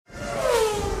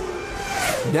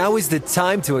Now is the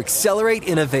time to accelerate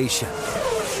innovation.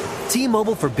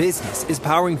 T-Mobile for Business is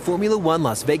powering Formula One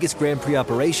Las Vegas Grand Prix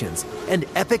operations and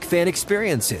epic fan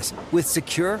experiences with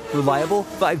secure, reliable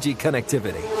 5G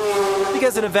connectivity.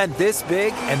 Because an event this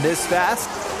big and this fast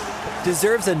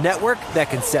deserves a network that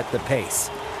can set the pace.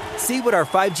 See what our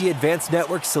 5G advanced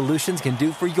network solutions can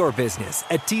do for your business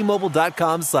at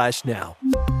T-Mobile.com/now.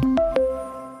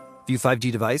 View 5G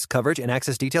device coverage and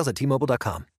access details at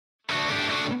T-Mobile.com.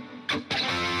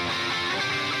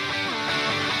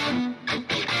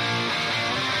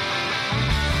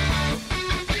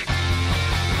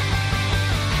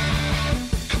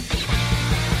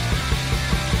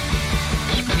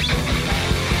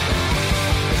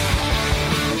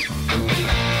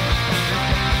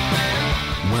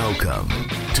 Welcome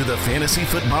to the Fantasy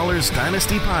Footballers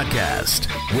Dynasty Podcast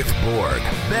with Borg,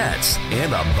 Betts,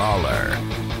 and a Baller.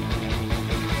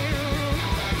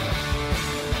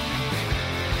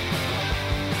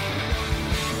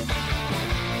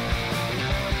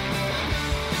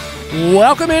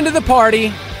 Welcome into the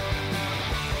party.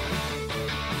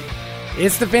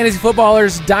 It's the Fantasy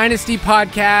Footballers Dynasty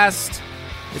Podcast.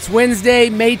 It's Wednesday,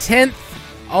 May 10th,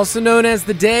 also known as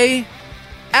the day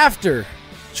after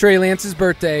Trey Lance's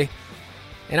birthday.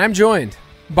 And I'm joined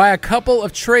by a couple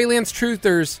of Trey Lance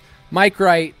truthers, Mike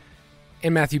Wright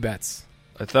and Matthew Betts.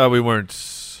 I thought we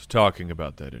weren't talking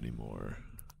about that anymore.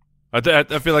 I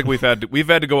feel like we've had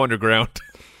to go underground.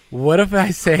 What if I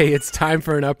say it's time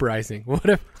for an uprising? What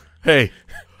if? Hey,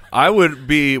 I would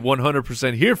be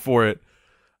 100% here for it.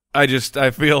 I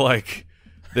feel like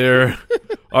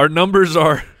our numbers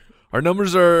are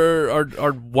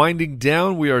winding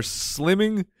down. We are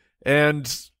slimming,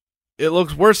 and it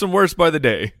looks worse and worse by the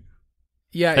day.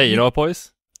 Yeah. Hey, you know what,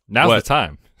 boys? Now's the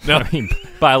time. No. I mean,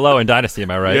 buy low in Dynasty,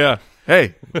 am I right? Yeah.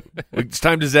 Hey, it's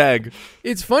time to zag.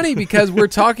 It's funny because we're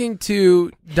talking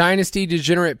to Dynasty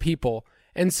degenerate people.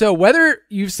 And so whether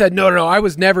you've said, no, I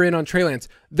was never in on Trey Lance,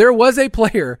 there was a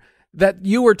player that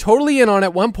you were totally in on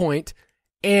at one point,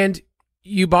 and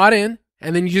you bought in,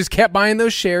 and then you just kept buying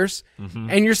those shares,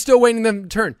 and you're still waiting them to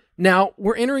turn. Now,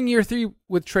 we're entering year 3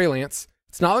 with Trey Lance.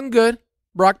 It's not looking good,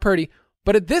 Brock Purdy.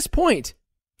 But at this point,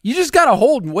 you just got to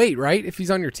hold and wait, right, if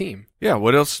he's on your team. Yeah,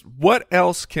 what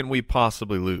else can we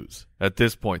possibly lose at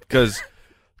this point? Because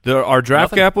our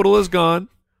draft capital is gone.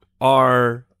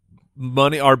 Our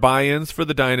money, our buy-ins for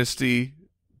the dynasty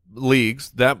leagues,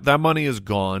 that money is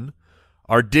gone.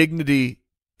 Our dignity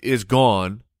is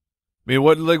gone. I mean,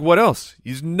 what else?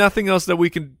 There's nothing else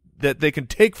that they can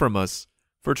take from us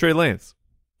for Trey Lance.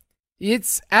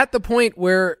 It's at the point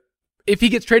where if he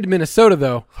gets traded to Minnesota,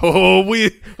 though.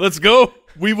 Let's go.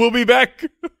 We will be back.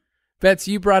 Betts,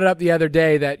 you brought it up the other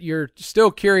day that you're still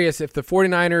curious if the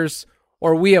 49ers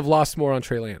or we have lost more on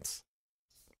Trey Lance.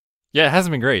 Yeah, it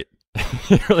hasn't been great.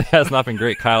 It really has not been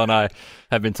great. Kyle and I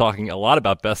have been talking a lot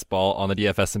about best ball on the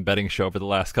DFS and betting show over the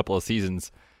last couple of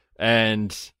seasons,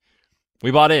 and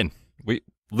we bought in. We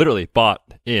literally bought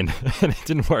in, and it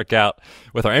didn't work out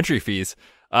with our entry fees.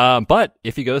 But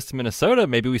if he goes to Minnesota,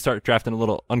 maybe we start drafting a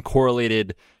little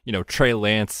uncorrelated, Trey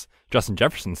Lance, Justin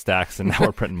Jefferson stacks, and now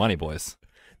we're printing money, boys.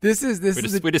 We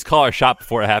just call our shot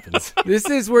before it happens. This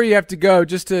is where you have to go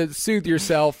just to soothe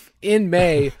yourself in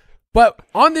May. But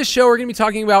on this show, we're going to be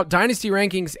talking about dynasty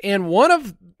rankings, and one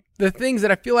of the things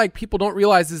that I feel like people don't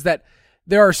realize is that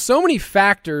there are so many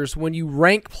factors when you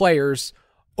rank players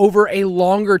over a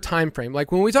longer time frame.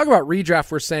 Like when we talk about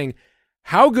redraft, we're saying,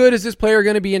 how good is this player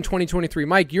going to be in 2023?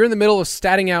 Mike, you're in the middle of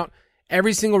statting out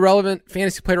every single relevant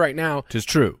fantasy player right now. Tis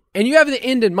true. And you have the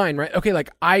end in mind, right? Okay,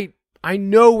 like I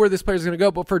know where this player is going to go,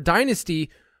 but for dynasty,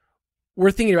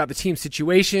 we're thinking about the team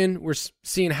situation. We're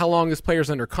seeing how long this player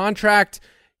is under contract,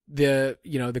 the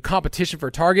competition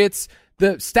for targets,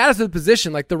 the status of the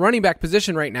position, like the running back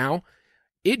position right now,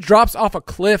 it drops off a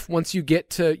cliff once you get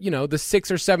to, the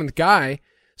 6th or 7th guy.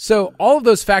 So all of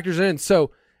those factors are in.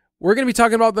 So we're going to be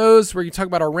talking about those. We're going to talk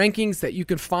about our rankings that you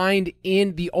can find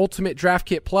in the Ultimate Draft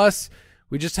Kit Plus.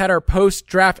 We just had our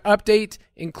post-draft update,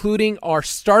 including our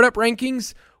startup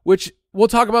rankings, which we'll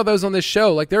talk about those on this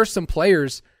show. Like there are some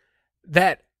players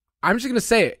that I'm just going to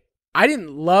say it. I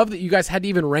didn't love that you guys had to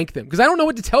even rank them because I don't know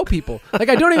what to tell people. Like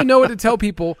I don't even know what to tell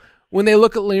people when they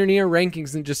look at linear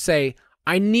rankings and just say,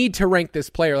 I need to rank this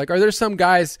player. Like, are there some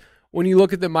guys when you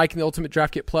look at the Mike and the Ultimate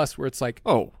Draft Kit Plus where it's like,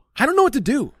 oh, I don't know what to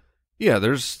do? Yeah,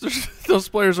 there's those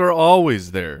players are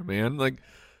always there, man. Like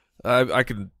I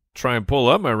can try and pull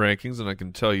up my rankings and I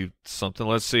can tell you something.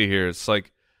 Let's see here. It's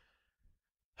like,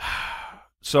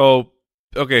 so,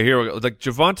 okay, here we go. Like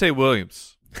Javonte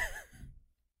Williams.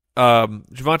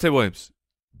 Javonte Williams.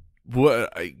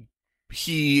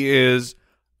 He is,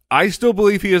 I still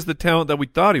believe he is the talent that we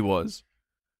thought he was.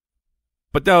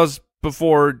 but that was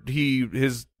before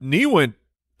his knee went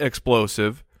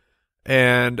explosive.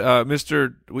 And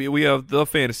we have the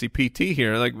fantasy PT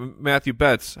here, like Matthew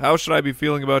Betts. How should I be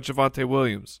feeling about Javonte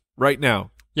Williams right now?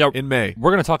 Yeah, in May.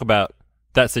 We're going to talk about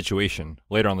that situation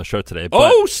later on the show today. But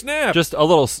oh snap! Just a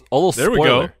little there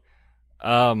spoiler. We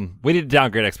go. We need to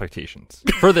downgrade expectations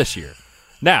for this year.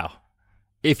 Now,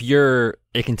 if you're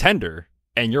a contender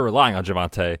and you're relying on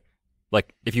Javonte,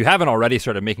 like if you haven't already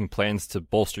started making plans to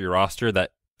bolster your roster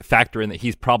that factor in that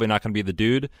he's probably not going to be the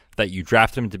dude that you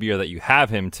draft him to be or that you have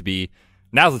him to be,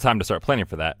 now's the time to start planning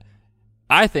for that.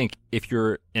 I think if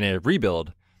you're in a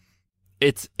rebuild,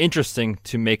 it's interesting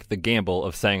to make the gamble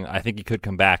of saying, I think he could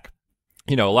come back.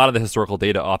 You know, a lot of the historical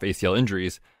data off ACL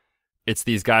injuries, it's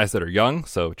these guys that are young,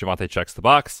 so Javonte checks the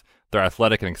box. They're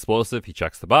athletic and explosive, he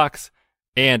checks the box.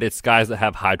 And it's guys that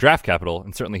have high draft capital,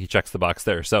 and certainly he checks the box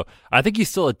there. So I think he's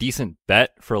still a decent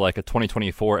bet for like a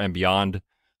 2024 and beyond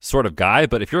sort of guy.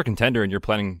 But if you're a contender and you're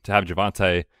planning to have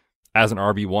Javonte as an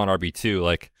RB1, RB2,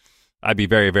 like I'd be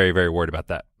very, very, very worried about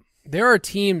that. There are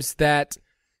teams that,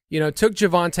 took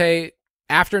Javonte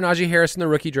after Najee Harris in the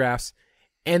rookie drafts.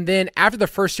 And then after the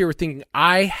first year, we're thinking,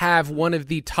 I have one of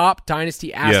the top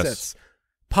dynasty assets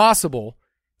possible.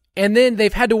 And then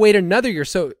they've had to wait another year.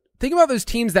 So think about those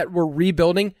teams that were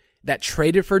rebuilding, that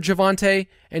traded for Javonte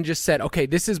and just said, okay,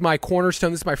 this is my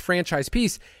cornerstone, this is my franchise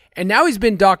piece. And now he's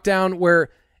been docked down where,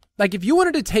 like, if you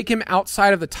wanted to take him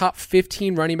outside of the top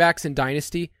 15 running backs in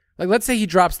Dynasty, like, let's say he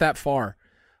drops that far.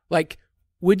 Like,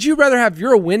 would you rather have,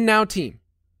 you're a win now team,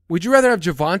 would you rather have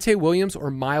Javonte Williams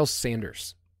or Miles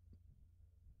Sanders?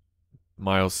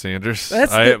 Miles Sanders.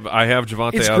 I have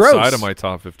Javonte outside gross. of my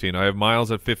top 15. I have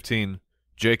Miles at 15,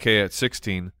 JK at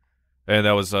 16. And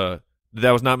that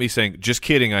was not me saying, just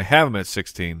kidding, I have him at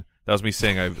 16. That was me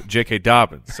saying I have J.K.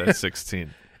 Dobbins at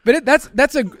 16. But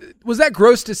was that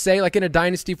gross to say, like in a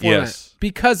dynasty format? Yes.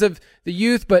 Because of the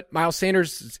youth, but Miles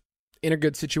Sanders is in a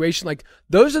good situation. Like,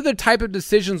 those are the type of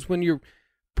decisions when you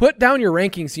put down your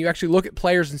rankings and you actually look at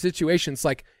players and situations.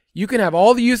 Like, you can have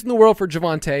all the youth in the world for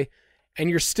Javonte, and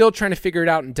you're still trying to figure it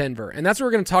out in Denver. And that's what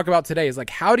we're going to talk about today is, like,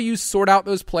 how do you sort out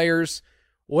those players?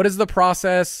 What is the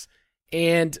process?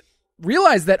 And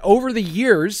realize that over the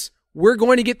years, we're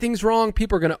going to get things wrong.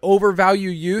 People are going to overvalue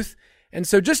youth. And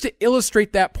so just to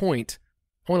illustrate that point,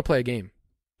 I want to play a game.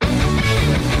 I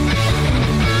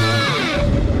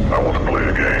want to play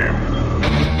a game.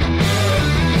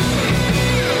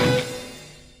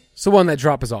 So one that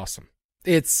drop is awesome.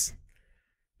 It's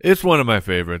one of my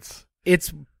favorites.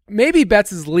 It's maybe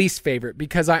Betts' least favorite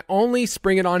because I only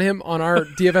spring it on him on our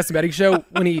DFS and betting show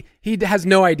when he has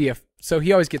no idea. So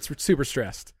he always gets super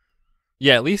stressed.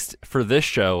 Yeah, at least for this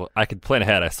show, I could plan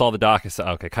ahead. I saw the doc. I said,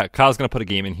 okay, Kyle's going to put a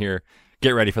game in here.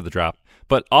 Get ready for the drop.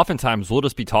 But oftentimes, we'll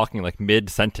just be talking like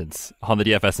mid-sentence on the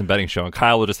DFS and betting show, and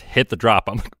Kyle will just hit the drop.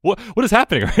 I'm like, what is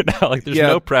happening right now? Like, there's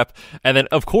no prep. And then,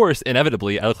 of course,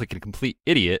 inevitably, I look like a complete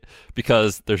idiot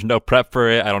because there's no prep for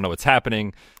it. I don't know what's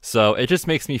happening. So it just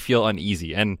makes me feel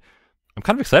uneasy. And I'm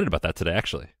kind of excited about that today,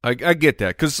 actually. I get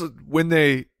that because when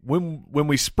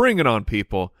we spring it on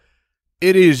people,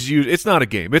 it's not a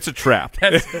game. It's a trap.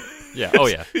 Yeah. Oh,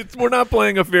 yeah. We're not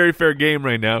playing a very fair game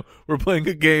right now. We're playing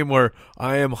a game where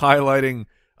I am highlighting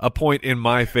a point in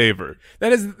my favor.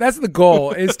 That's the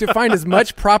goal, is to find as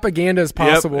much propaganda as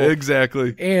possible. Yep,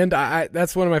 exactly. And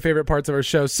that's one of my favorite parts of our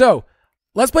show. So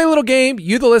let's play a little game.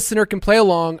 You, the listener, can play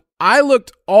along. I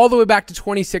looked all the way back to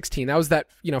 2016. That was that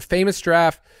famous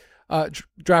draft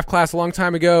class a long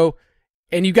time ago.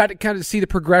 And you got to kind of see the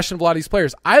progression of a lot of these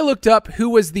players. I looked up who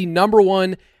was the number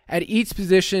one at each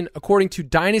position according to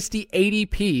Dynasty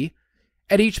ADP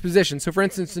at each position. So, for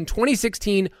instance, in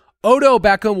 2016, Odell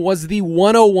Beckham was the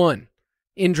 101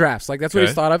 in drafts. Like, that's what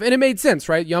he's thought of. And it made sense,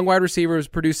 right? Young wide receiver was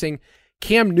producing.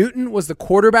 Cam Newton was the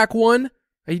quarterback one.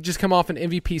 He'd just come off an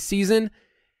MVP season.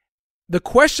 The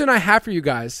question I have for you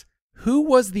guys, who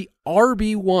was the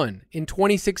RB1 in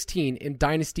 2016 in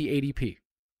Dynasty ADP?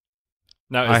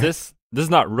 Now, This is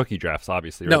not rookie drafts,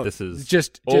 obviously, right? No, this is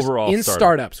just overall in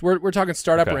startups. We're talking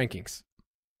startup rankings.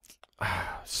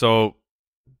 So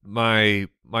my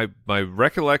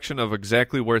recollection of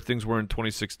exactly where things were in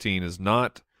 2016 is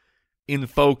not in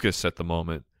focus at the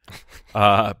moment.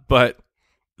 But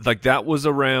like that was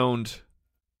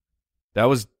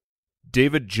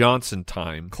David Johnson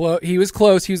time. He was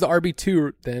close. He was the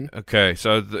RB2 then. Okay,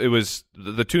 so it was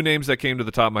the two names that came to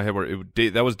the top of my head were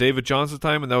that was David Johnson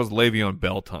time and that was Le'Veon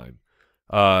Bell time.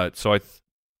 So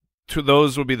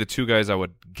those would be the two guys I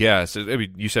would guess. I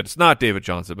mean, you said it's not David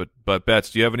Johnson, but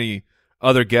Betts, do you have any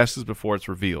other guesses before it's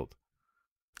revealed?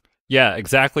 Yeah,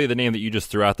 exactly the name that you just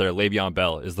threw out there, Le'Veon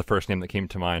Bell, is the first name that came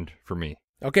to mind for me.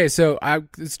 Okay, so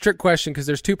it's a trick question because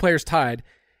there's two players tied.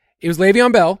 It was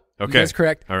Le'Veon Bell. Okay. That's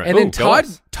correct. All right. And then Go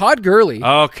us. Todd Gurley.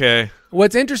 Okay.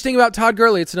 What's interesting about Todd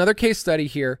Gurley, it's another case study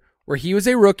here where he was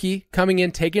a rookie coming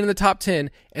in, taken in the top 10,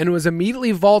 and was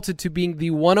immediately vaulted to being the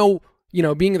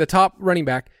being the top running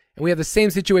back. And we have the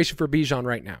same situation for Bijan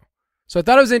right now. So I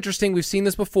thought it was interesting. We've seen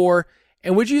this before.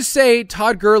 And would you say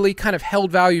Todd Gurley kind of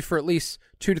held value for at least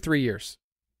 2 to 3 years?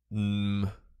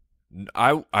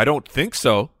 I don't think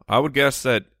so. I would guess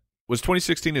that was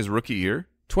 2016 his rookie year,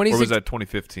 or was that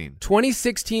 2015?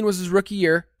 2016 was his rookie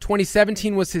year.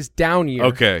 2017 was his down year.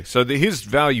 Okay, so his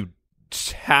value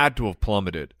had to have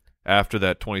plummeted after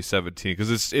that 2017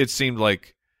 because it seemed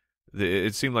like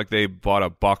they bought a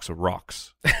box of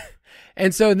rocks.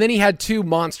 And then he had 2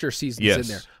 monster seasons Yes. in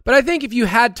there. But I think if you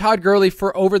had Todd Gurley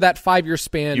for over that 5-year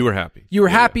span, You were happy. You were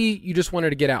happy. You just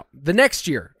wanted to get out. The next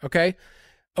year, okay,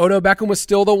 Odell Beckham was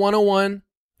still the 101.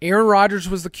 Aaron Rodgers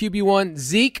was the QB1.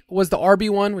 Zeke was the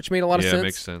RB1, which made a lot of sense. Yeah,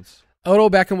 makes sense. Odell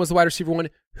Beckham was the wide receiver 1.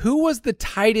 Who was the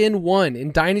tight end 1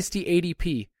 in Dynasty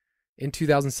ADP in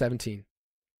 2017?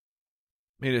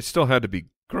 I mean, it still had to be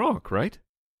Gronk, right?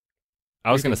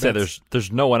 I was You going to think say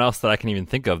there's no one else that I can even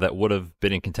think of that would have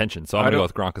been in contention. So I'm going to go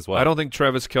with Gronk as well. I don't think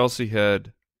Travis Kelce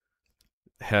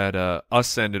had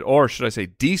ascended, or should I say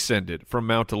descended from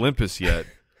Mount Olympus yet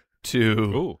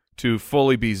to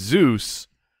fully be Zeus.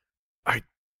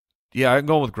 I'm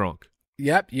going with Gronk.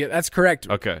 Yep, yeah, that's correct.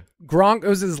 Okay. Gronk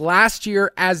was his last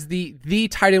year as the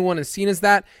tight end 1 and seen as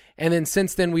that. And then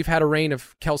since then, we've had a reign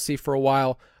of Kelce for a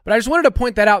while. But I just wanted to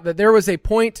point that out, that there was a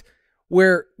point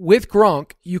where with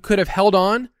Gronk, you could have held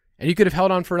on, and you could have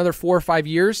held on for another 4 or 5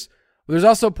 years. But there's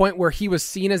also a point where he was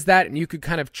seen as that, and you could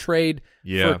kind of trade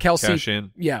for Kelce. Cash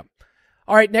in. Yeah.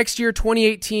 All right, next year,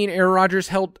 2018, Aaron Rodgers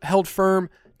held firm.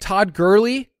 Todd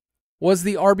Gurley was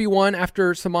the RB1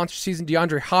 after some monster season.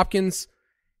 DeAndre Hopkins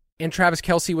and Travis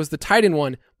Kelce was the tight end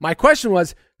 1. My question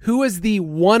was, who is the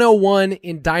 101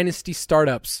 in Dynasty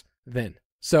startups then?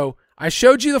 So I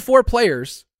showed you the 4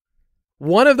 players.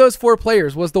 One of those 4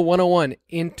 players was the 101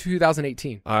 in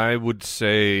 2018. I would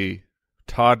say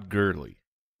Todd Gurley.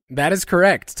 That is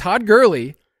correct. Todd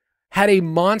Gurley had a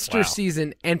monster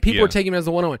season, and people were taking him as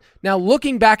the 101. Now,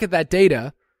 looking back at that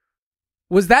data,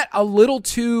 was that a little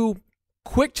too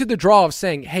quick to the draw of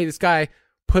saying, hey, this guy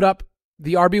put up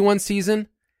the RB1 season,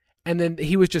 and then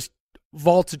he was just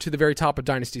vaulted to the very top of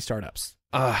Dynasty startups?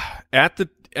 At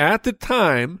the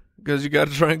time, because you got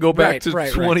to try and go back to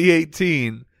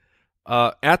 2018.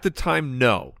 At the time,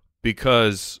 no,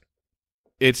 because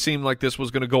it seemed like this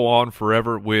was going to go on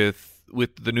forever with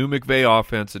the new McVay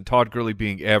offense and Todd Gurley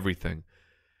being everything.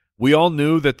 We all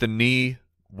knew that the knee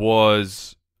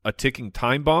was a ticking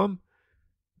time bomb,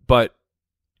 but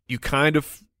you kind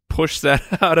of push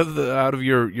that out of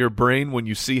your brain when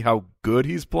you see how good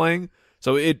he's playing.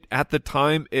 So at the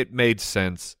time it made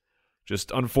sense.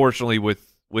 Just unfortunately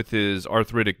with his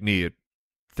arthritic knee,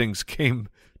 things came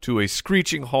to a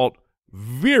screeching halt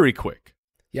very quick.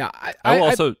 Yeah, I will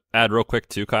also add real quick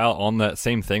too, Kyle, on that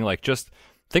same thing. Like, just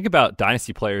think about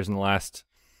Dynasty players in the last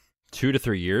 2 to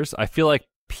 3 years. I feel like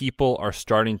people are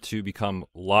starting to become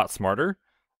a lot smarter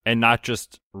and not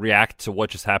just react to what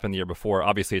just happened the year before.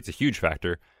 Obviously, it's a huge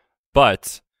factor,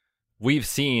 but we've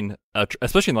seen,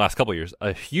 especially in the last couple of years,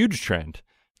 a huge trend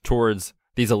towards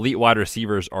these elite wide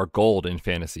receivers are gold in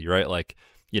fantasy, right? Like,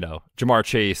 Jamar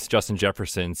Chase, Justin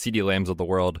Jefferson, CeeDee Lambs of the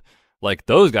world. Like,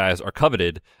 those guys are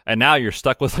coveted, and now you're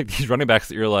stuck with like these running backs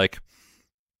that you're like,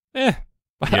 I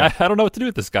don't know what to do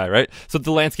with this guy, right? So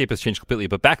the landscape has changed completely.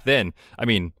 But back then, I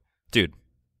mean, dude,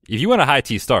 if you went a high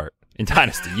T start in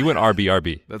Dynasty, you went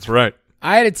RB. That's right.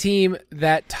 I had a team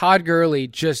that Todd Gurley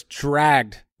just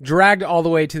dragged all the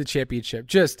way to the championship.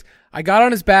 I got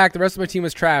on his back. The rest of my team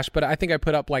was trash, but I think I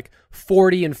put up like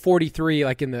 40 and 43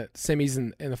 like in the semis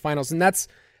and the finals. And that's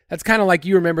kind of like,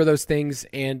 you remember those things,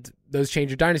 and those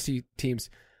change your Dynasty teams.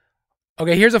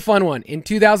 Okay, here's a fun one. In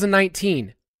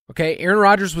 2019, okay, Aaron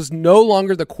Rodgers was no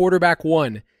longer the quarterback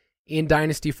 1 in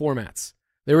Dynasty formats.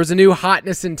 There was a new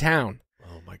hotness in town.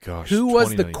 Oh my gosh. Who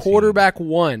was the quarterback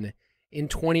 1 in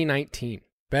 2019?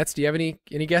 Betts, do you have any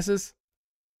guesses?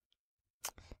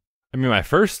 I mean, my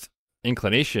first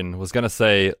inclination was going to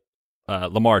say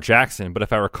Lamar Jackson, but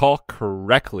if I recall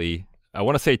correctly, I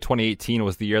want to say 2018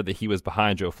 was the year that he was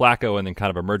behind Joe Flacco and then kind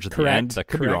of emerged at the end. That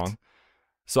could be wrong.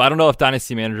 So I don't know if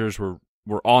Dynasty managers were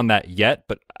on that yet,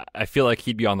 but I feel like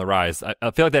he'd be on the rise.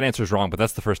 I feel like that answer is wrong, but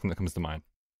that's the first thing that comes to mind.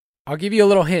 I'll give you a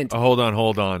little hint. Hold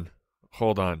on.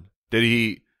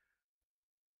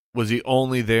 Was he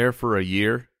only there for a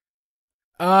year?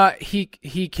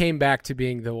 He came back to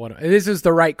being the one. This is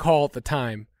the right call at the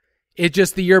time. It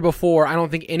just the year before, I don't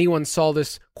think anyone saw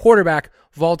this quarterback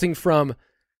vaulting from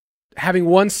having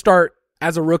one start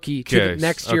as a rookie to the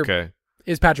next year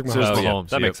is Patrick Mahomes. So Mahomes.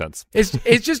 That makes sense.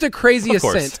 It's just a crazy Of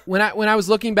course. ascent. When I was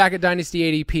looking back at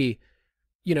Dynasty ADP,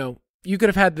 you could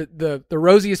have had the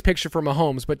rosiest picture for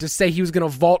Mahomes, but to say he was going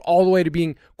to vault all the way to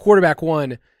being quarterback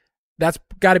one, that's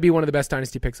got to be one of the best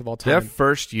Dynasty picks of all time. That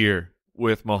first year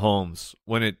with Mahomes,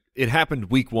 when it happened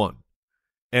week 1,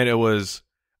 and it was,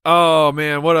 oh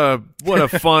man, what a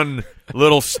fun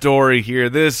little story here.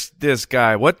 This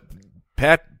guy,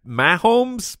 Patrick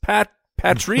Mahomes,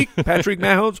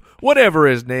 whatever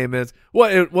his name is.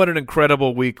 What an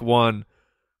incredible week 1.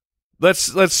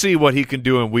 Let's see what he can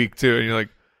do in week 2. And you're like,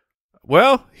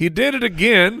 well, he did it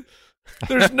again.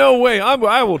 There's no way.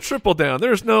 I will triple down.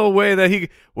 There's no way that he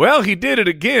did it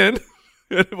again.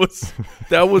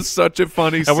 That was such a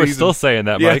funny season. And we're still saying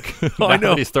that, Mike. I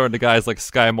know. He's throwing to guys like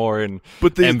Sky Moore and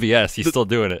MVS. He's still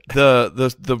doing it.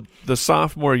 The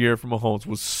sophomore year from Mahomes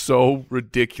was so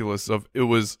ridiculous. It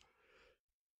was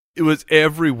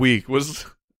every week was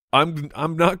I'm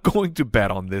not going to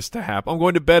bet on this to happen. I'm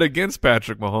going to bet against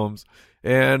Patrick Mahomes,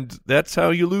 and that's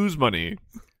how you lose money.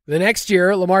 The next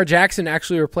year, Lamar Jackson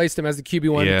actually replaced him as the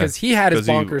QB1 because he had his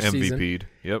bonkers season.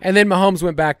 Yep. And then Mahomes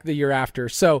went back the year after.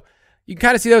 So you can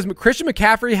kind of see those. Christian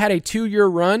McCaffrey had a 2-year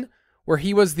run where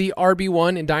he was the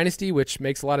RB1 in Dynasty, which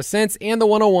makes a lot of sense, and the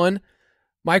 101.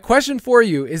 My question for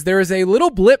you is there is a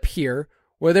little blip here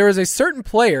where there is a certain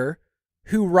player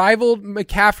who rivaled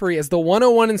McCaffrey as the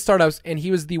 101 in startups, and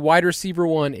he was the wide receiver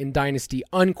 1 in Dynasty,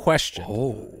 unquestioned.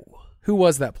 Oh. Who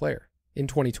was that player in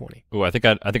 2020? Oh, I think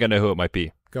I know who it might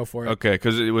be. Go for it. Okay,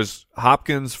 because it was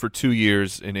Hopkins for 2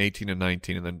 years in 18 and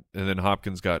 19, and then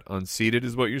Hopkins got unseated,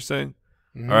 is what you're saying?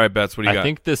 Mm-hmm. All right, Bets, what do you got? I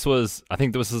think this was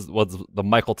the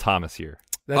Michael Thomas year.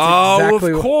 That's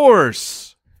exactly of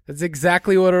course. That's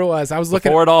exactly what it was. I was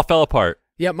looking before it all fell apart.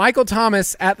 Yeah, Michael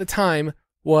Thomas at the time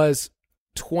was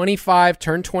 25,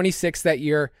 turned 26 that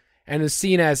year, and is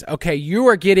seen as, okay, you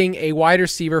are getting a wide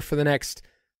receiver for the next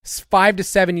 5 to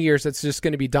 7 years that's just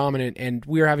going to be dominant, and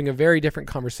we are having a very different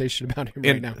conversation about him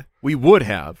right now. We would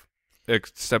have,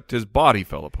 except his body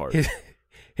fell apart.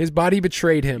 His body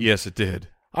betrayed him. Yes, it did.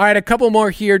 All right, a couple more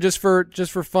here just for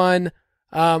fun.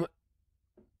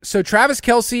 So Travis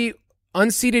Kelce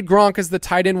unseated Gronk as the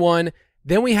tight end 1.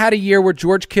 Then we had a year where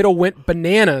George Kittle went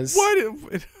bananas.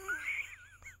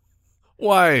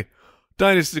 Why?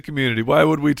 Dynasty community, why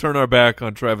would we turn our back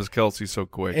on Travis Kelce so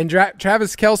quick? And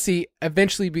Travis Kelce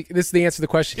eventually, this is the answer to the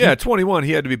question. Yeah, 21,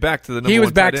 he had to be back to the number 1. He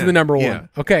was back to the number 1. Yeah.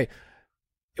 Okay.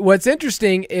 What's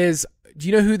interesting is, do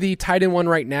you know who the tight end 1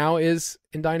 right now is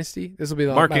in Dynasty? This will be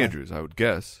Mark Andrews, I would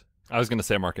guess. I was going to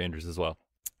say Mark Andrews as well.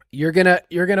 You're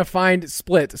gonna find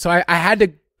split. So I had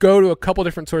to go to a couple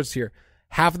different sources here.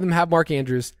 Half of them have Mark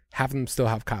Andrews, half of them still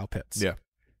have Kyle Pitts. Yeah.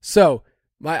 So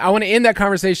I want to end that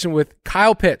conversation with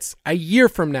Kyle Pitts. A year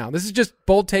from now, this is just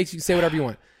bold takes. You can say whatever you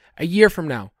want. A year from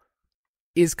now,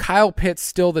 is Kyle Pitts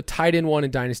still the tight end 1 in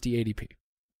Dynasty ADP?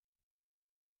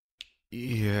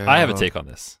 Yeah, I have a take on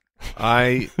this.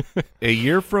 A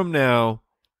year from now,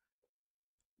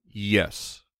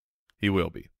 yes, he will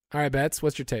be. All right, Betts,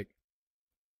 what's your take?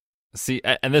 See,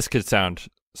 and this could sound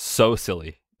so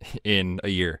silly in a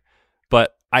year,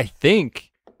 but I think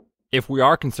if we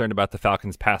are concerned about the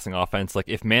Falcons' passing offense, like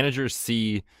if managers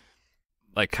see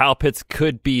like Kyle Pitts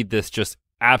could be this just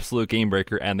absolute game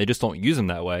breaker and they just don't use him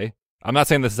that way, I'm not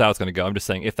saying this is how it's going to go. I'm just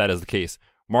saying if that is the case,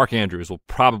 Mark Andrews will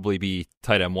probably be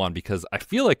tight end 1 because I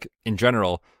feel like in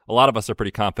general, a lot of us are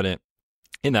pretty confident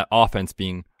in that offense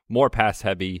being more pass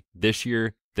heavy this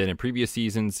year than in previous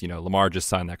seasons. You know, Lamar just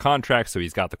signed that contract, so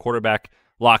he's got the quarterback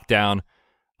locked down.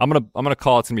 I'm gonna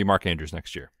call it's gonna be Mark Andrews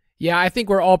next year. Yeah, I think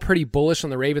we're all pretty bullish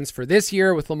on the Ravens for this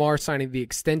year with Lamar signing the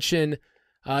extension.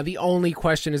 The only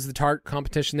question is the target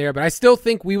competition there, but I still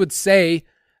think we would say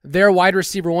their wide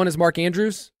receiver 1 is Mark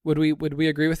Andrews. Would we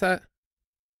agree with that?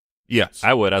 Yes,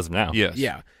 I would as of now. Yes.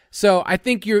 Yeah. So I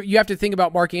think you have to think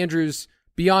about Mark Andrews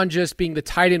beyond just being the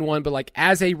tight end 1, but like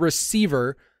as a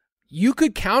receiver, you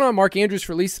could count on Mark Andrews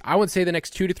for at least, I would say, the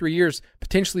next 2 to 3 years,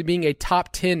 potentially being a top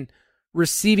 10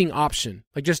 receiving option,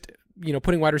 like just,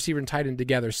 putting wide receiver and tight end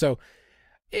together. So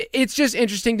it's just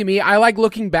interesting to me. I like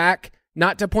looking back,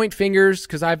 not to point fingers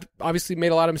because I've obviously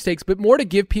made a lot of mistakes, but more to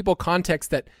give people context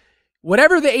that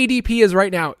whatever the ADP is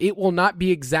right now, it will not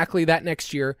be exactly that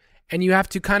next year. And you have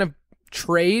to kind of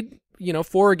trade,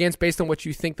 for or against based on what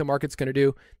you think the market's going to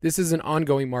do. This is an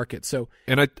ongoing market. So,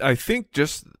 and I think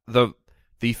just the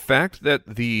fact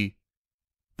that the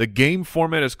game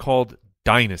format is called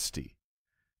Dynasty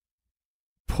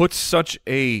puts such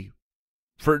a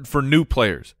for new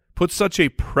players puts such a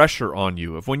pressure on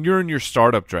you. If when you're in your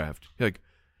startup draft, you're like,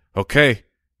 okay,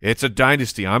 it's a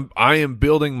dynasty. I am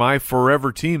building my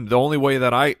forever team. The only way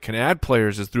that I can add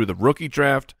players is through the rookie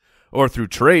draft or through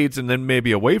trades, and then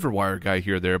maybe a waiver wire guy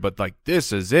here or there. But like,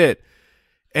 this is it,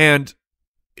 and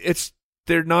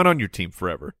they're not on your team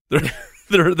forever.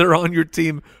 They're on your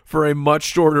team for a much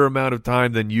shorter amount of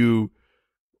time than you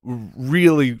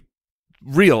really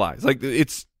realize. Like,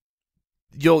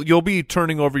 you'll be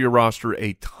turning over your roster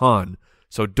a ton.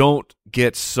 So don't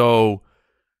get so,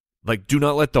 like, do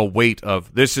not let the weight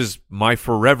of this is my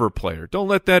forever player. Don't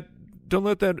let that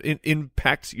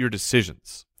impact your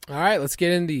decisions. All right, let's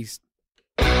get into these.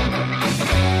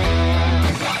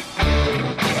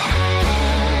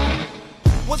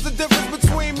 What's the difference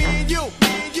between me and you?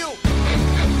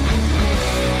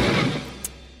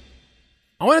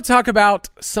 I want to talk about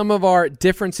some of our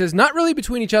differences, not really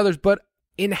between each other's, but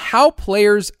in how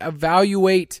players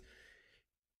evaluate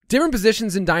different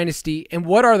positions in Dynasty and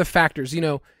what are the factors. You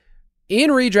know, in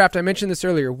redraft, I mentioned this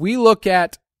earlier, we look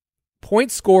at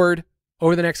points scored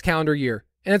over the next calendar year.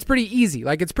 And it's pretty easy.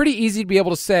 Like, it's pretty easy to be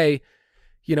able to say,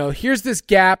 you know, here's this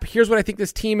gap, here's what I think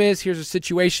this team is, here's a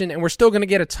situation, and we're still going to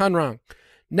get a ton wrong.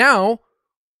 Now,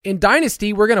 in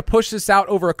Dynasty, we're going to push this out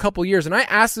over a couple years. And I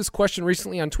asked this question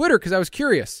recently on Twitter because I was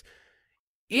curious.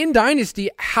 In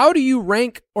Dynasty, how do you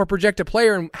rank or project a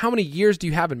player, and how many years do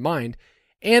you have in mind?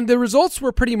 And the results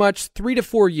were pretty much 3 to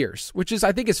 4 years, which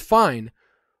I think is fine.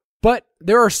 But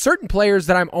there are certain players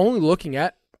that I'm only looking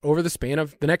at over the span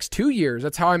of the next 2 years.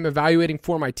 That's how I'm evaluating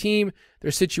for my team, their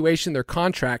situation, their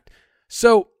contract.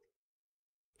 So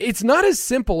it's not as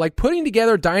simple. Like, putting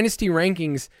together Dynasty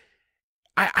rankings,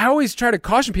 I always try to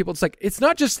caution people. It's like, it's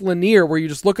not just linear where you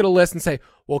just look at a list and say,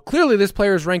 well, clearly this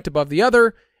player is ranked above the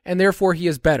other, and therefore he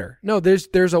is better. No,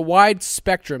 there's a wide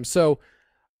spectrum. So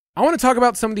I want to talk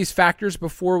about some of these factors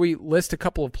before we list a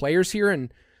couple of players here.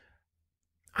 And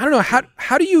I don't know,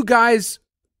 how do you guys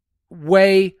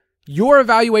weigh your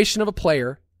evaluation of a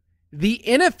player, the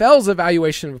NFL's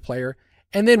evaluation of a player,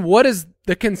 and then what is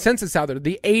the consensus out there,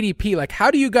 the ADP? Like,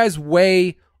 how do you guys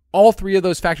weigh all three of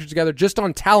those factors together just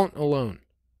on talent alone?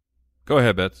 Go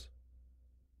ahead, Betts.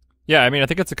 Yeah, I mean, I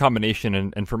think it's a combination,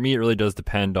 and for me, it really does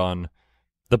depend on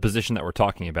the position that we're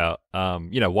talking about.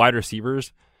 Wide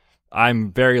receivers,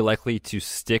 I'm very likely to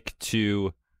stick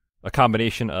to a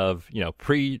combination of,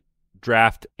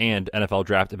 pre-draft and NFL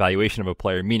draft evaluation of a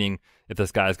player, meaning if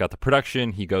this guy's got the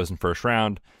production, he goes in first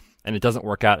round, and it doesn't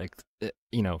work out,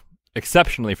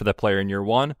 exceptionally for that player in year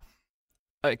one,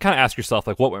 kind of ask yourself,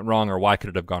 like, what went wrong or why could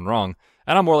it have gone wrong?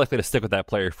 And I'm more likely to stick with that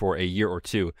player for a year or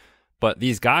two. But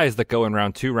these guys that go in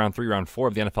round 2, round 3, round 4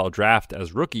 of the NFL draft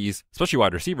as rookies, especially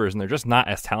wide receivers, and they're just not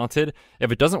as talented,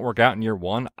 if it doesn't work out in year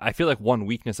one, I feel like one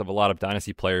weakness of a lot of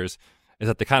Dynasty players is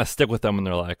that they kind of stick with them and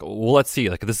they're like, well, let's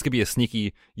see, like, this could be a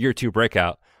sneaky year 2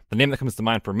 breakout. The name that comes to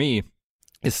mind for me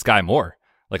is Sky Moore.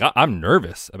 Like, I'm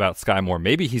nervous about Sky Moore.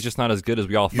 Maybe he's just not as good as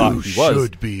we all thought he was. You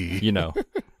should be.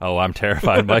 Oh, I'm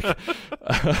terrified, Mike,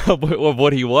 of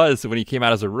what he was when he came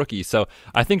out as a rookie. So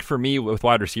I think for me, with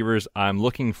wide receivers, I'm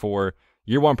looking for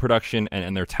year one production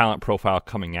and their talent profile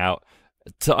coming out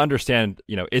to understand,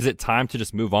 is it time to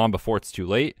just move on before it's too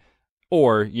late?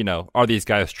 Or, are these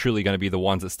guys truly going to be the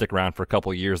ones that stick around for a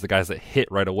couple of years, the guys that hit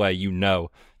right away, the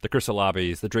Chris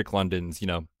Olaves, the Drake Londons,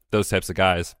 those types of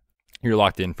guys. You're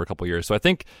locked in for a couple of years. So I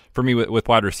think for me with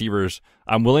wide receivers,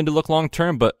 I'm willing to look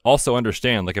long-term, but also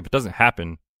understand, like, if it doesn't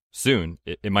happen soon,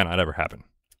 it might not ever happen.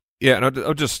 Yeah, and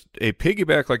I'll just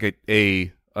piggyback like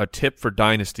a tip for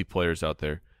Dynasty players out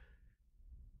there.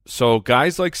 So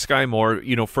guys like Sky Moore,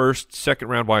 first, second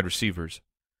round wide receivers,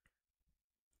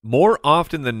 more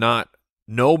often than not,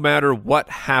 no matter what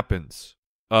happens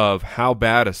of how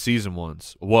bad a season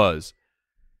was,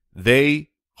 they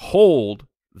hold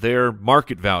their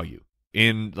market value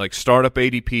in, like, startup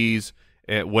ADPs,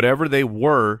 whatever they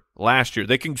were last year.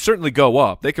 They can certainly go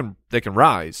up. They can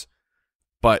rise.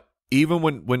 But even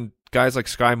when guys like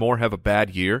Sky Moore have a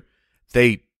bad year,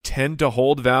 they tend to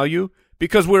hold value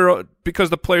because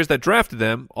the players that drafted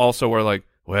them also are like,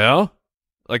 well,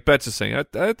 like Betts is saying, I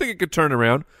think it could turn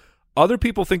around. Other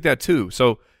people think that too.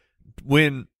 So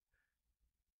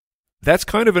that's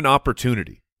kind of an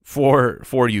opportunity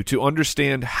for you to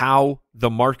understand how the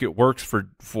market works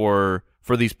for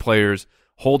these players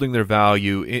holding their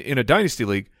value in a Dynasty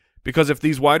league, because if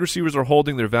these wide receivers are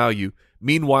holding their value,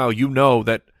 meanwhile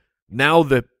that now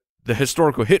the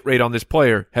historical hit rate on this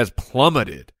player has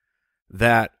plummeted,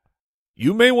 that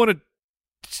you may want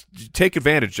to take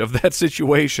advantage of that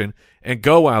situation and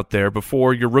go out there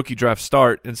before your rookie draft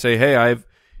start and say, hey, I've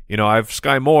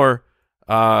Sky Moore,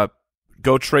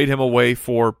 go trade him away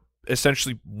for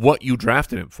essentially what you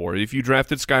drafted him for. If you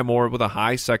drafted Sky Moore with a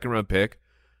high second-round pick,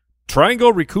 try and go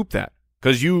recoup that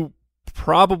because you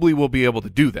probably will be able to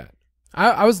do that.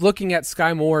 I was looking at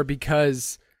Sky Moore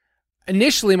because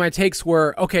initially my takes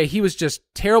were, okay, he was just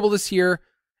terrible this year.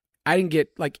 I didn't get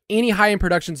like any high-end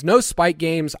productions, no spike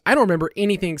games. I don't remember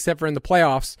anything except for in the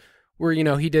playoffs where,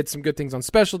 he did some good things on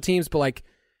special teams, but like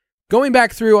going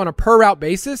back through on a per route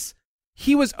basis,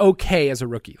 he was okay as a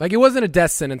rookie. Like it wasn't a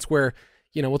death sentence where,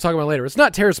 we'll talk about it later. It's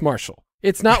not Terrace Marshall.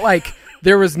 It's not like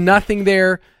there was nothing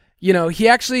there. He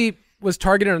actually was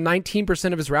targeted on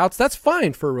 19% of his routes. That's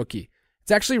fine for a rookie. It's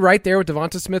actually right there with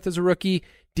Devonta Smith as a rookie,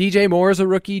 DJ Moore as a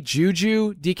rookie,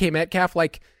 Juju, DK Metcalf.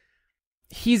 Like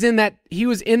he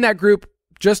was in that group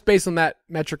just based on that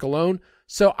metric alone.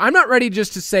 So I'm not ready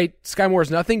just to say Sky Moore is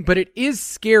nothing, but it is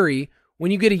scary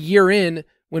when you get a year in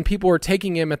when people are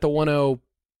taking him at the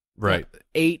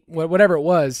 108, whatever it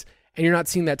was, and you're not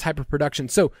seeing that type of production.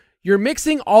 So you're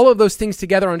mixing all of those things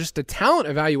together on just a talent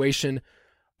evaluation,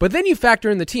 but then you factor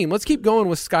in the team. Let's keep going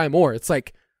with Sky Moore. It's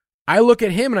like, I look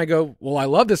at him and I go, well, I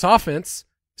love this offense,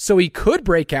 so he could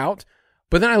break out,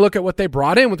 but then I look at what they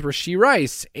brought in with Rashee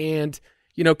Rice, and,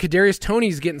 Kadarius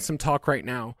Toney's getting some talk right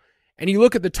now, and you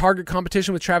look at the target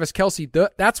competition with Travis Kelce,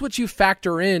 that's what you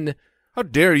factor in. How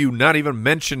dare you not even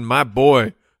mention my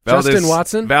boy, Justin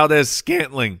Watson?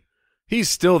 Valdes-Scantling. He's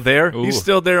still there. Ooh. He's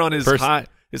still there on his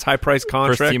high-priced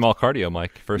contract. First team all cardio,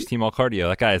 Mike. First team all cardio.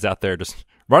 That guy is out there just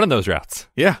running those routes.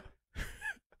 Yeah.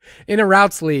 In a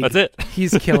routes league. That's it.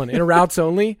 He's killing. In a routes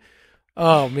only.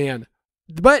 Oh, man.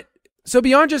 But so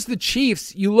beyond just the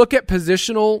Chiefs, you look at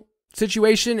positional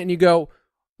situation and you go,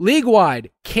 league-wide,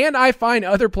 can I find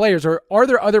other players, or are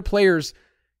there other players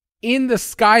in the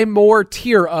Sky Moore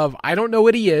tier of, I don't know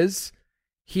what he is.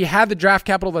 He had the draft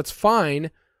capital, that's fine.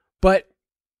 But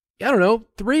I don't know,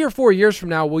 3 or 4 years from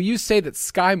now, will you say that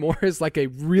Sky Moore is like a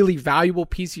really valuable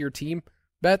piece of your team,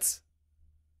 Bets?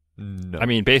 No. I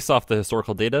mean, based off the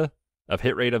historical data of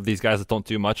hit rate of these guys that don't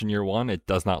do much in year one, it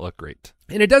does not look great.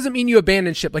 And it doesn't mean you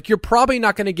abandon ship. Like, you're probably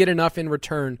not going to get enough in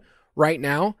return right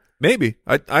now. Maybe.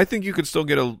 I think you could still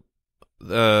get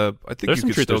There's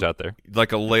some truthers out there,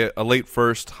 like a late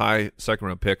first, high second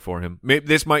round pick for him. Maybe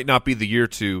this might not be the year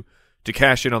to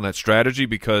cash in on that strategy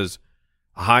because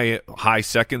high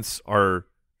seconds are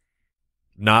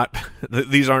not.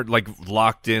 These aren't like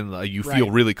locked in. You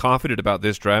feel really confident about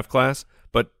this draft class,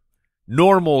 but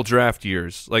normal draft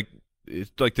years, like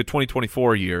the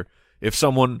 2024 year, if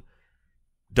someone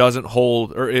doesn't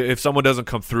hold or if someone doesn't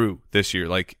come through this year,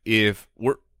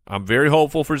 I'm very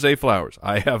hopeful for Zay Flowers.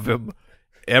 I have him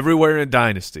everywhere in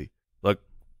Dynasty. Look,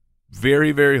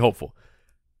 very, very hopeful.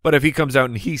 But if he comes out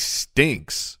and he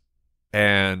stinks,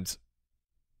 and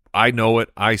I know it,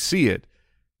 I see it,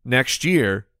 next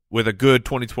year with a good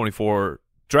 2024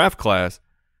 draft class,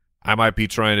 I might be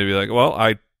trying to be like, well,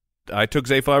 I took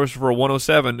Zay Flowers for a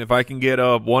 107. If I can get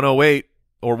a 108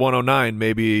 or 109,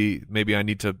 maybe I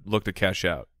need to look to cash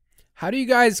out. How do you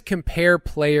guys compare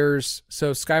players,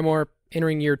 so Sky Moore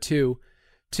entering year 2,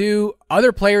 to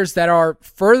other players that are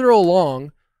further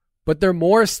along, but they're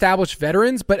more established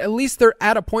veterans, but at least they're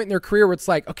at a point in their career where it's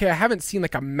like, okay, I haven't seen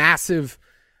like a massive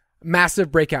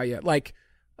breakout yet. Like,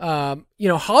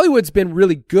 Hollywood's been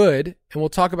really good, and we'll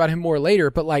talk about him more later,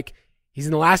 but like, he's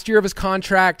in the last year of his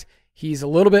contract. He's a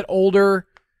little bit older.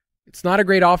 It's not a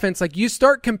great offense. Like, you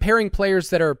start comparing players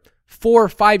that are 4 or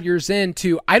 5 years in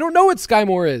to, I don't know what Sky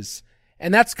Moore is.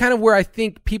 And that's kind of where I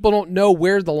think people don't know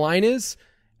where the line is.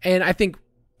 And I think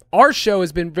our show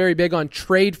has been very big on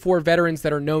trade for veterans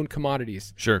that are known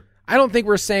commodities. Sure. I don't think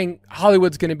we're saying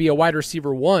Hollywood's going to be a wide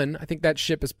receiver 1. I think that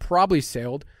ship has probably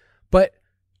sailed. But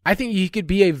I think he could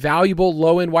be a valuable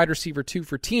low-end wide receiver 2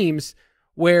 for teams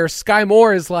where Sky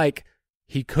Moore is like,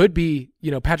 he could be,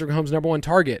 Patrick Mahomes' number 1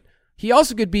 target. He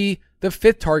also could be the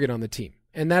 5th target on the team.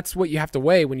 And that's what you have to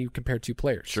weigh when you compare 2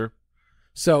 players. Sure.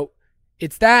 So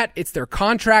it's their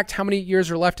contract, how many years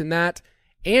are left in that,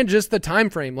 and just the time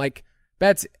frame. Like,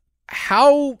 Bets,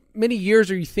 how many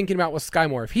years are you thinking about with Sky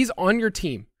Moore? If he's on your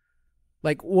team,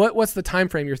 like what's the time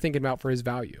frame you're thinking about for his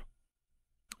value?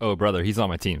 Oh, brother, he's on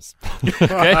my teams.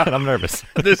 Okay, I'm nervous.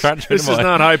 This is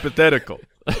not hypothetical.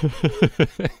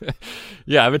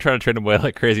 Yeah, I've been trying to trade him away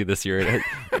like crazy this year.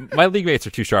 My league mates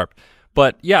are too sharp.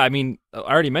 But yeah, I mean, I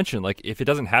already mentioned, like, if it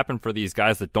doesn't happen for these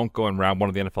guys that don't go in round 1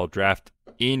 of the NFL draft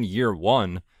in year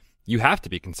 1, you have to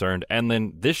be concerned. And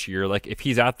then this year, like, if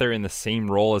he's out there in the same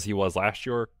role as he was last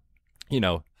year,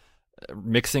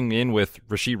 mixing in with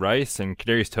Rashee Rice and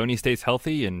Kadarius Toney stays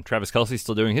healthy and Travis Kelce's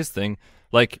still doing his thing,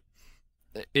 like,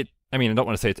 I don't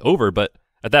want to say it's over, but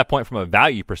at that point, from a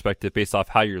value perspective, based off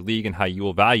how your league and how you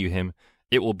will value him,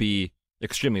 it will be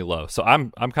extremely low. So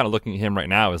I'm kind of looking at him right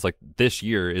now as like this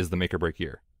year is the make or break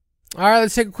year. All right,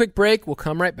 let's take a quick break. We'll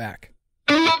come right back.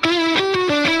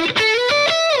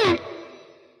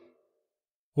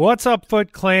 What's up,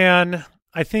 Foot Clan?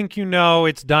 I think you know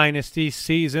it's Dynasty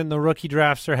season. The rookie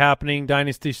drafts are happening,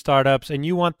 Dynasty startups, and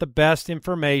you want the best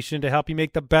information to help you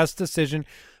make the best decision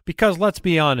because let's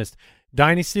be honest,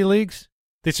 Dynasty leagues,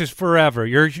 this is forever.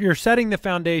 You're setting the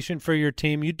foundation for your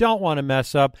team. You don't want to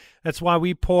mess up. That's why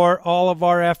we pour all of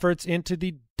our efforts into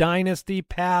the Dynasty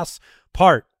Pass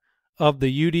part of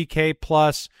the UDK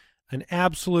Plus, an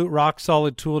absolute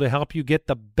rock-solid tool to help you get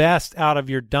the best out of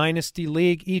your Dynasty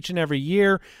league each and every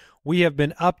year. We have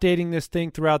been updating this thing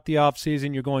throughout the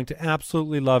offseason. You're going to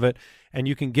absolutely love it, and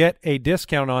you can get a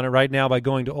discount on it right now by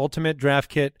going to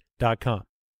ultimatedraftkit.com.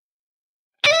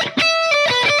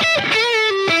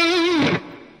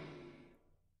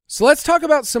 So let's talk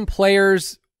about some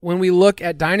players when we look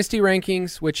at Dynasty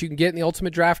rankings, which you can get in the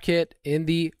Ultimate Draft Kit, in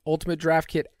the Ultimate Draft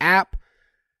Kit app,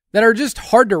 that are just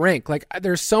hard to rank. Like,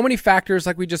 there's so many factors,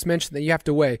 like we just mentioned, that you have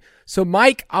to weigh. So,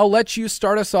 Mike, I'll let you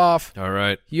start us off. All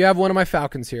right. You have one of my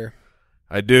Falcons here.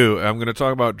 I do. I'm going to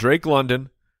talk about Drake London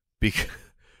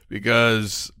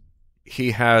because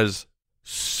he has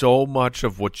so much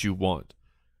of what you want.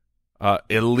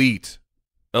 Elite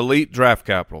draft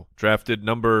capital, drafted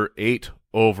number 8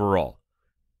 overall.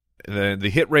 And then the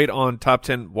hit rate on top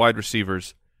 10 wide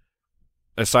receivers,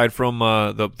 aside from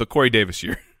the Corey Davis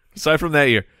year, aside from that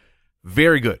year,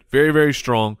 very good, very, very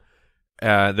strong.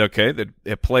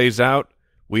 It plays out.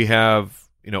 We have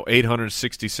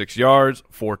 866 yards,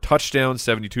 4 touchdowns,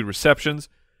 72 receptions.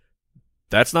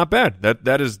 That's not bad.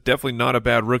 That is definitely not a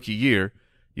bad rookie year.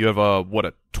 You have a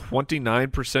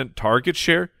 29% target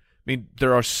share. I mean,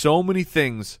 there are so many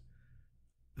things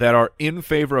that are in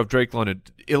favor of Drake London.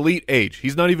 Elite age.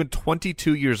 He's not even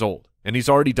 22 years old, and he's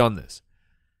already done this.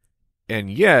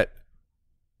 And yet,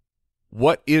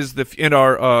 what is and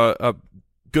our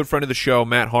good friend of the show,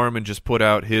 Matt Harmon, just put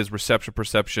out his reception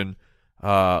perception,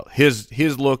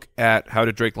 his look at how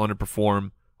did Drake London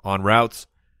perform on routes.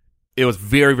 It was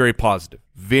very, very positive,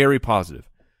 very positive.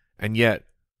 And yet,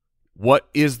 what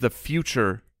is the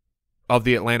future of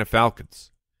the Atlanta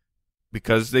Falcons?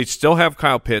 Because they still have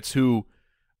Kyle Pitts, who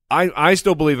I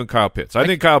still believe in Kyle Pitts. I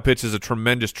think Kyle Pitts is a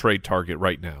tremendous trade target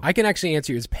right now. I can actually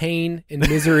answer you. It's pain and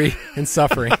misery and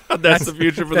suffering. That's the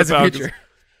future for the Falcons. Future.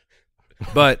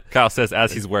 But Kyle says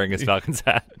as he's wearing his Falcons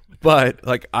hat. But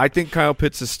I think Kyle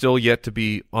Pitts is still yet to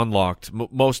be unlocked.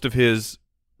 Most of his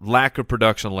lack of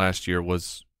production last year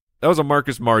was a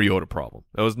Marcus Mariota problem.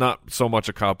 That was not so much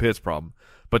a Kyle Pitts problem.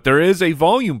 But there is a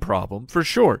volume problem for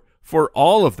sure for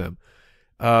all of them.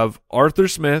 Arthur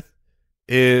Smith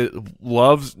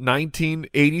loves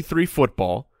 1983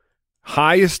 football,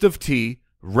 highest of T,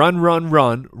 run,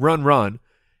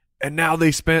 and now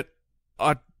they spent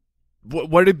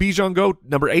where did Bijan go?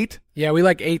 Number 8? Yeah, we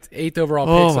like eighth overall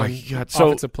picks on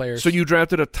offensive players. So you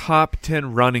drafted a top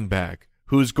 10 running back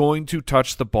who's going to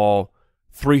touch the ball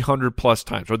 300-plus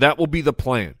times, or that will be the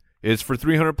plan, is for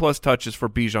 300-plus touches for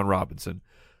Bijan Robinson.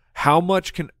 How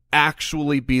much can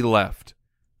actually be left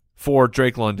for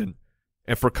Drake London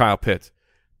and for Kyle Pitts?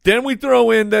 Then we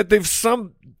throw in that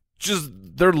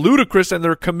they're ludicrous and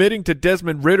they're committing to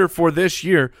Desmond Ridder for this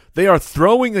year. They are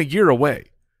throwing a year away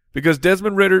because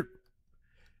Desmond Ridder,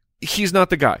 he's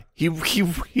not the guy. He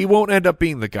won't end up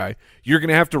being the guy. You're going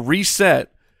to have to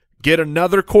reset, get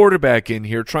another quarterback in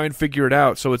here, try and figure it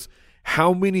out. So it's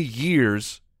how many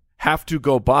years have to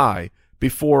go by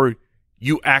before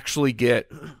you actually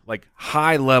get like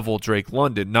high-level Drake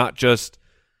London, not just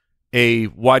a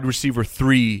wide receiver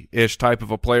 3-ish type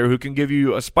of a player who can give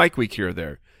you a spike week here or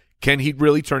there. Can he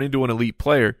really turn into an elite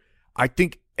player? I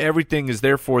think everything is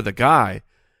there for the guy,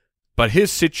 but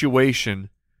his situation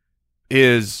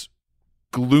is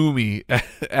gloomy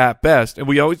at best. And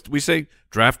we say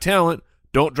draft talent,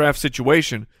 don't draft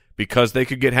situation, because they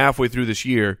could get halfway through this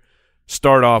year,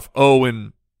 start off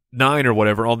 0-9 or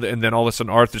whatever, and then all of a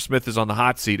sudden Arthur Smith is on the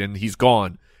hot seat and he's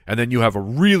gone, and then you have a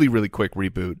really, really quick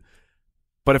reboot.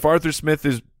 But if Arthur Smith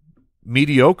is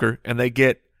mediocre and they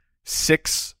get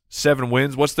 6-7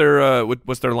 wins, what's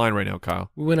their line right now, Kyle?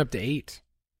 We went up to 8.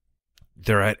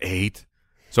 They're at 8.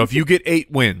 So if you get 8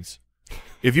 wins,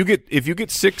 if you get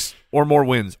 6 or more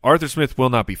wins, Arthur Smith will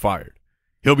not be fired.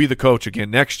 He'll be the coach again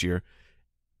next year.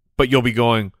 But you'll be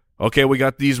going, okay, we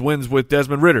got these wins with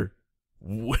Desmond Ridder.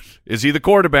 Is he the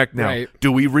quarterback now? Right.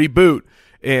 Do we reboot?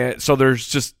 And so there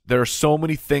are so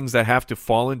many things that have to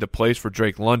fall into place for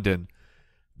Drake London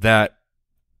that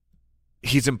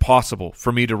he's impossible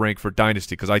for me to rank for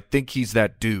Dynasty because I think he's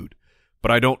that dude, but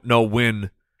I don't know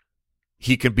when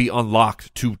he can be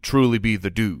unlocked to truly be the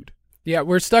dude. Yeah,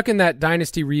 we're stuck in that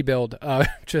dynasty rebuild.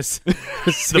 Just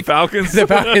The Falcons? The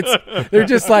Falcons. They're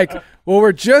just like, well,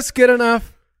 we're just good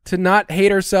enough to not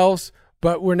hate ourselves,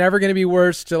 but we're never going to be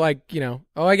worse to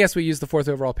I guess we used the 4th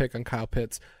overall pick on Kyle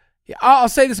Pitts. Yeah, I'll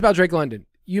say this about Drake London.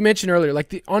 You mentioned earlier,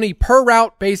 on a per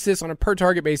route basis, on a per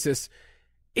target basis,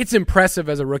 it's impressive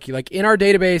as a rookie. Like in our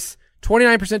database,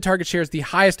 29% target share is the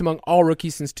highest among all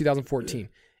rookies since 2014.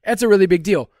 That's a really big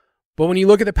deal. But when you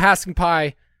look at the passing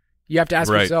pie, you have to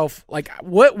ask yourself,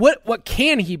 what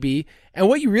can he be? And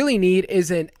what you really need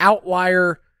is an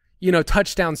outlier,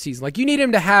 touchdown season. Like you need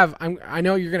him to have, I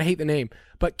know you're going to hate the name,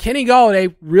 but Kenny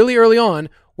Golladay really early on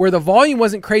where the volume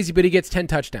wasn't crazy, but he gets 10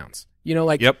 touchdowns,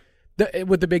 Yep.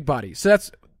 With the big body. So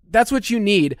that's what you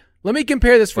need. Let me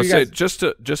compare this for you guys. Just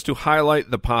to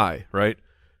highlight the pie, right?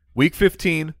 Week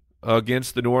 15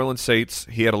 against the New Orleans Saints,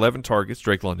 he had 11 targets,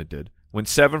 Drake London did. Went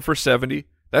 7 for 70.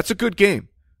 That's a good game.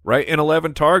 Right? And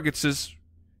 11 targets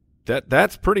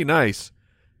that's pretty nice.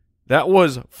 That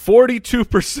was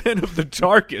 42% of the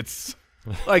targets.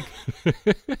 Like,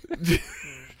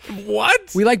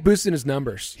 what? We like boosting his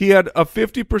numbers. He had a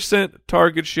 50%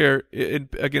 target share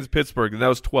against Pittsburgh, and that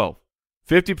was 12.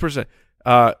 50%.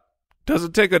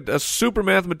 Doesn't take a super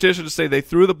mathematician to say they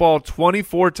threw the ball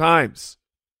 24 times.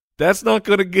 That's not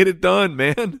going to get it done,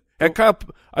 man. And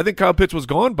I think Kyle Pitts was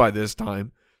gone by this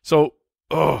time. So,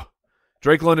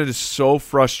 Drake London is so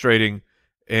frustrating,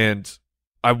 and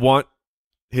I want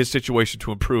his situation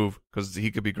to improve because he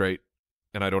could be great,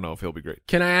 and I don't know if he'll be great.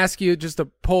 Can I ask you just to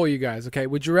poll you guys, okay?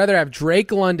 Would you rather have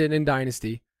Drake London in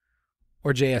Dynasty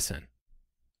or JSN?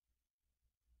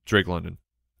 Drake London.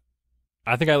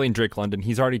 I think I lean Drake London.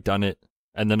 He's already done it,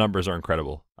 and the numbers are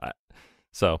incredible. But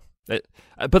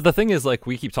the thing is,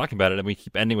 we keep talking about it, and we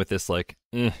keep ending with this,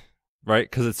 right?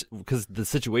 Because the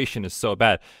situation is so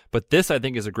bad. But this, I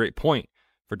think, is a great point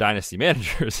for dynasty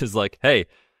managers. Is hey,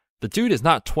 the dude is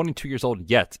not 22 years old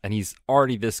yet, and he's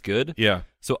already this good. Yeah.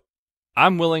 So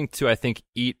I'm willing to, I think,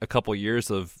 eat a couple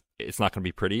years of it's not going to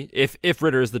be pretty. If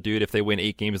Ritter is the dude, if they win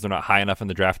 8 games, they're not high enough in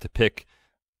the draft to pick,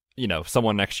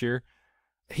 someone next year.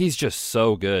 He's just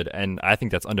so good, and I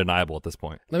think that's undeniable at this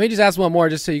point. Let me just ask one more,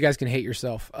 just so you guys can hate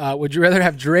yourself. Would you rather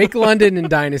have Drake London in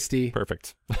Dynasty?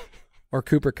 Perfect. Or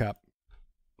Cooper Kupp?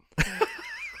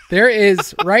 There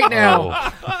is, right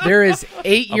now, there is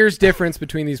 8 years difference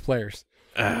between these players.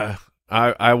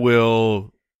 I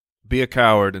will be a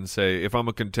coward and say, if I'm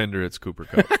a contender, it's Cooper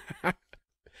Kupp.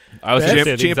 I was going to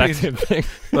say the exact same thing.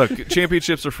 Look,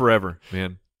 championships are forever,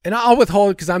 man. And I'll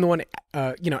withhold because I'm the one,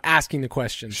 asking the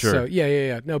questions. Sure. So,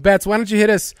 yeah. No, Betts, why don't you hit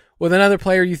us with another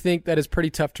player you think that is pretty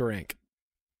tough to rank?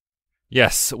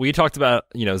 Yes, we talked about,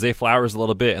 Zay Flowers a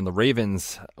little bit, and the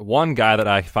Ravens. One guy that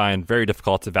I find very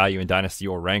difficult to value in Dynasty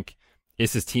or rank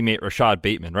is his teammate Rashad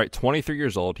Bateman, right? 23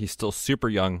 years old. He's still super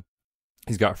young.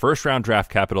 He's got first-round draft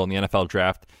capital in the NFL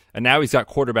draft, and now he's got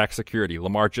quarterback security.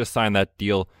 Lamar just signed that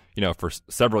deal, for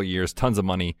several years, tons of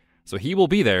money. So he will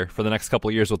be there for the next couple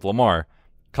of years with Lamar.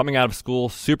 Coming out of school,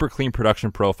 super clean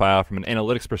production profile from an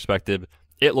analytics perspective.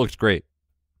 It looked great.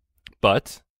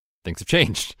 But things have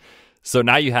changed. So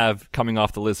now you have, coming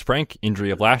off the Liz Frank injury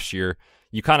of last year,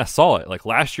 you kind of saw it. Like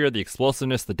last year, the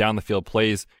explosiveness, the down-the-field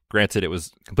plays, granted, it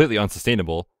was completely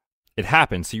unsustainable. It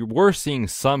happened. So you were seeing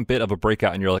some bit of a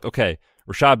breakout, and you're like, okay,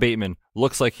 Rashad Bateman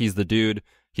looks like he's the dude.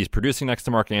 He's producing next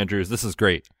to Mark Andrews. This is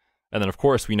great. And then, of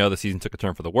course, we know the season took a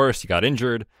turn for the worse. He got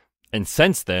injured. And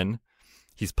since then,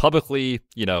 he's publicly,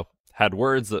 had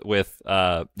words with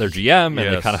their GM,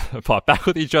 and they kind of fought back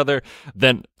with each other.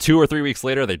 Then 2 or 3 weeks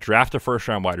later, they draft a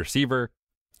first-round wide receiver.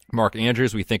 Mark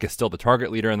Andrews, we think, is still the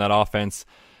target leader in that offense.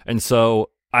 And so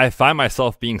I find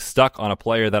myself being stuck on a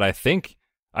player that I think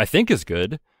is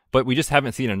good, but we just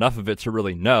haven't seen enough of it to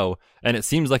really know. And it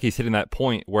seems like he's hitting that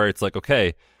point where it's like,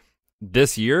 okay,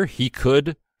 this year he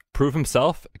could prove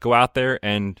himself, go out there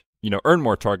and, earn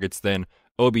more targets than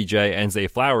OBJ and Zay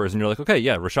Flowers, and you're like, okay,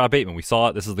 yeah, Rashad Bateman, we saw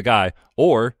it, this is the guy.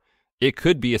 Or it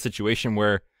could be a situation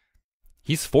where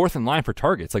he's 4th in line for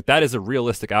targets. Like that is a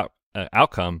realistic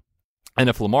outcome. And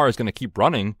if Lamar is going to keep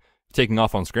running, taking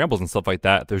off on scrambles and stuff like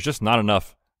that, there's just not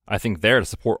enough, I think, there to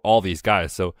support all these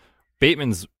guys. So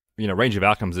Bateman's, range of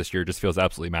outcomes this year just feels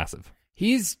absolutely massive.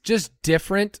 He's just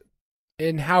different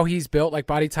in how he's built, like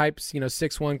body types,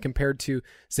 6'1" compared to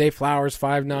Zay Flowers,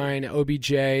 5'9",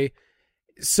 OBJ.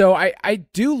 So I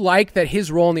do like that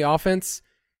his role in the offense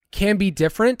can be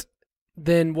different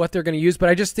than what they're going to use, but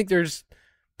I just think there's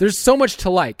so much to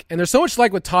like. And there's so much to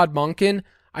like with Todd Monken.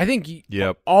 I think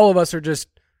all of us are just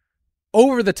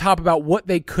over the top about what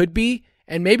they could be,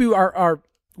 and maybe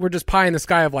we're just pie in the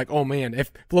sky of like, oh man,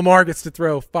 if Lamar gets to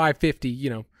throw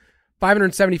 550,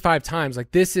 575 times.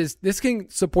 Like this can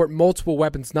support multiple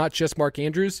weapons, not just Mark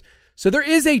Andrews. So there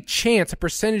is a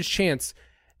percentage chance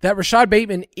that Rashad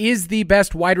Bateman is the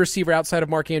best wide receiver outside of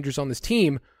Mark Andrews on this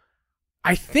team.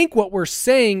 I think what we're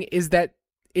saying is that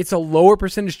it's a lower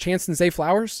percentage chance than Zay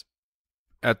Flowers.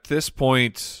 At this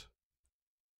point,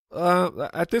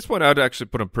 I'd actually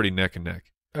put him pretty neck and neck.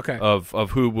 Okay. Of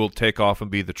who will take off and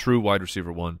be the true wide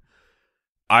receiver one.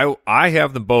 I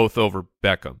have them both over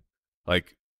Beckham.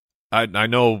 Like, I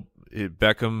know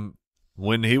Beckham,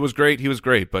 when he was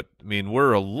great, but I mean,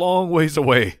 we're a long ways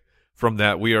away from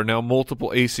that. We are now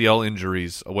multiple ACL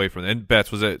injuries away from that. And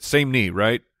Betts was at same knee,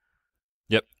 right?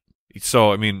 Yep.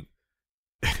 So I mean,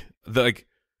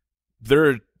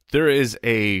 there's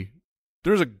a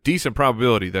decent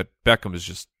probability that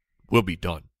Beckham will be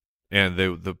done, and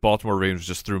the Baltimore Ravens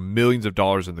just threw millions of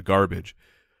dollars in the garbage.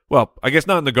 Well, I guess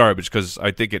not in the garbage, because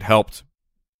I think it helped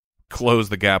close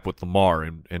the gap with Lamar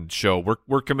and show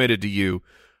we're committed to you.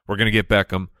 We're going to get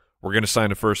Beckham. We're going to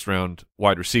sign a first-round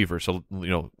wide receiver. So,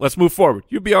 let's move forward.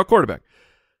 You be our quarterback.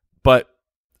 But,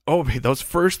 those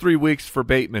first 3 weeks for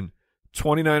Bateman,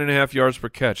 29.5 yards per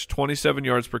catch, 27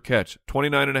 yards per catch,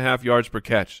 29.5 yards per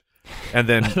catch. And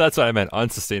then that's what I meant,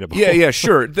 unsustainable. Yeah,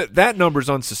 sure. That number's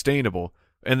unsustainable.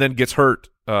 And then gets hurt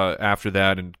after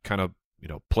that and kind of,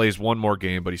 plays one more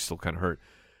game, but he's still kind of hurt.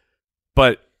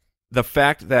 But the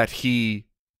fact that he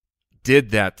did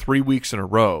that 3 weeks in a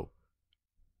row,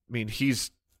 I mean, he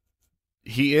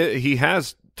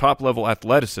has top-level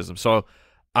athleticism. So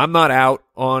I'm not out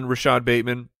on Rashad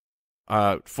Bateman.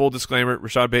 Full disclaimer,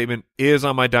 Rashad Bateman is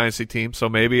on my Dynasty team, so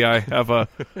maybe I have a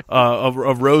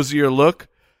rosier look.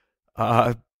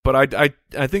 But I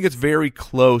think it's very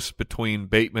close between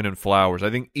Bateman and Flowers. I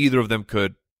think either of them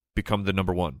could become the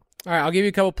number one. All right, I'll give you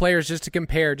a couple players just to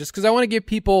compare, just because I want to give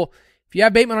people, if you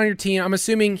have Bateman on your team, I'm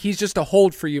assuming he's just a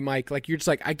hold for you, Mike. Like, you're just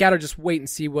like, I got to just wait and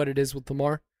see what it is with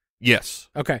Lamar. Yes.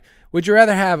 Okay. Would you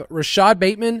rather have Rashad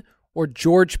Bateman or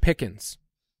George Pickens?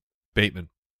 Bateman.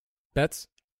 Betts?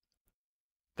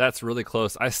 That's really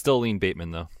close. I still lean Bateman,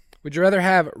 though. Would you rather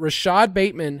have Rashad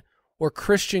Bateman or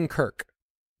Christian Kirk?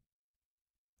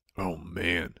 Oh,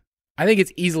 man. I think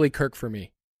it's easily Kirk for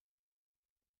me.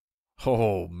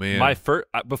 Oh, man. My first,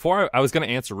 before I was going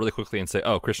to answer really quickly and say,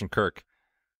 Christian Kirk.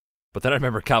 But then I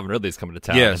remember Calvin Ridley's coming to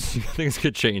town. Yes. Things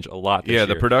could change a lot this year.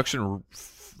 The production,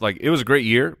 it was a great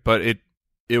year, but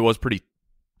it was pretty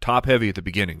top-heavy at the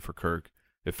beginning for Kirk.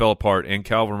 It fell apart. And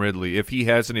Calvin Ridley, if he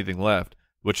has anything left,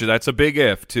 that's a big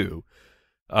if, too,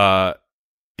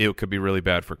 it could be really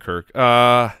bad for Kirk.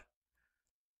 I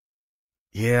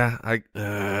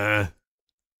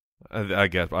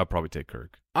guess I'll probably take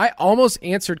Kirk. I almost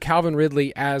answered Calvin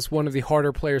Ridley as one of the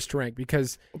harder players to rank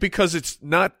because it's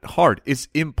not hard. It's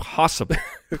impossible.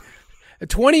 A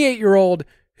 28-year-old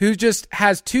who just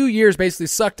has 2 years basically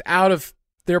sucked out of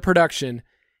their production,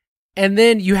 and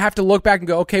then you have to look back and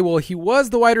go, okay, well, he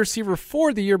was the wide receiver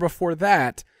for the year before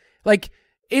that. Like,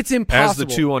 it's impossible. As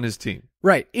the two on his team.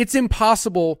 Right. It's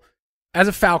impossible, as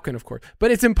a Falcon, of course,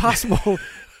 but it's impossible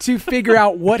to figure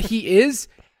out what he is.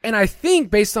 And I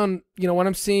think based on, what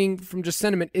I'm seeing from just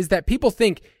sentiment is that people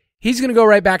think he's going to go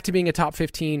right back to being a top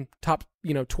 15, top,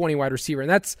 20 wide receiver.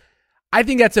 And I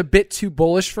think that's a bit too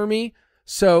bullish for me.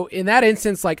 So in that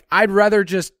instance, like, I'd rather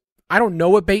I don't know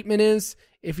what Bateman is.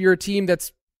 If you're a team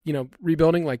that's,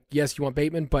 rebuilding, like, yes, you want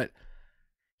Bateman, but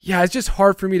yeah, it's just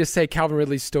hard for me to say Calvin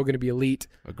Ridley's still going to be elite.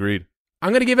 Agreed.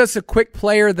 I'm going to give us a quick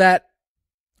player that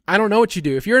I don't know what you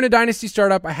do. If you're in a Dynasty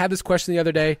startup, I had this question the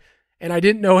other day, and I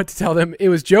didn't know what to tell them. It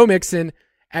was Joe Mixon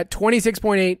at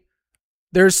 26.8.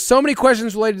 There's so many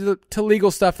questions related to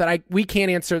legal stuff that we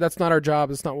can't answer. That's not our job.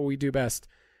 That's not what we do best.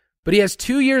 But he has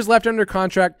 2 years left under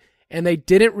contract, and they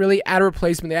didn't really add a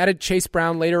replacement. They added Chase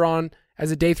Brown later on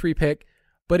as a day 3 pick.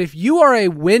 But if you are a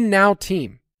win-now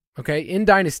team, okay, in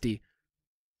Dynasty,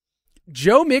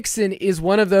 Joe Mixon is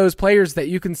one of those players that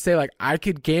you can say, like, I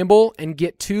could gamble and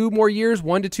get 2 more years,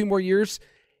 1 to 2 more years,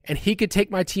 and he could take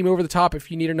my team over the top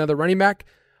if you need another running back.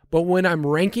 But when I'm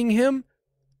ranking him,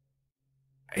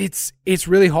 it's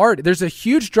really hard. There's a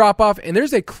huge drop-off, and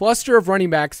there's a cluster of running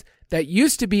backs that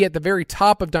used to be at the very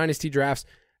top of Dynasty drafts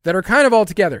that are kind of all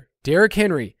together. Derrick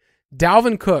Henry,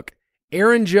 Dalvin Cook,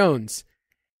 Aaron Jones,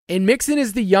 and Mixon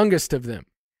is the youngest of them.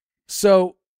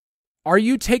 So are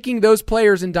you taking those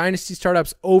players in Dynasty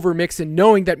startups over Mixon,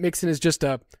 knowing that Mixon is just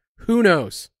a who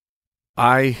knows?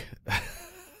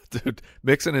 Dude,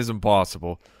 Mixon is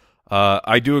impossible.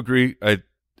 I do agree.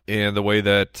 And the way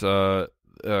that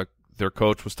their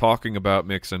coach was talking about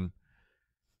Mixon,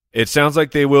 it sounds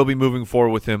like they will be moving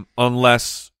forward with him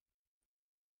unless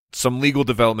some legal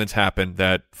developments happen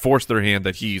that force their hand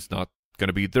that he's not going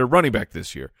to be their running back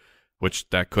this year. which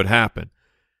that could happen.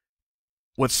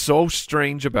 What's so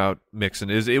strange about Mixon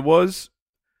is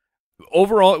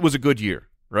overall it was a good year,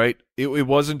 right? It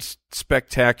wasn't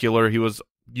spectacular. He was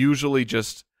usually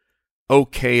just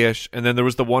okay-ish, and then there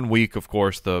was the 1 week, of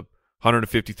course, the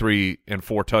 153 and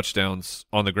 4 touchdowns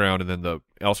on the ground, and then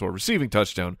also a receiving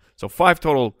touchdown. So 5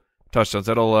 total touchdowns.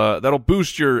 That'll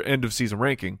boost your end of season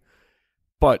ranking.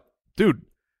 But dude,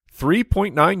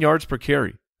 3.9 yards per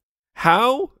carry.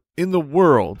 How in the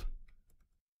world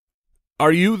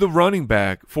are you the running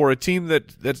back for a team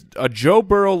that's a Joe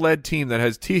Burrow led team that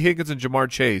has T. Higgins and Jamar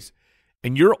Chase,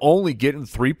 and you're only getting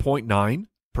 3.9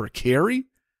 per carry?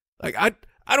 Like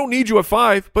I don't need you at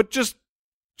 5, but just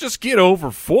get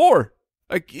over 4.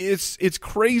 Like it's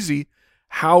crazy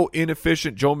how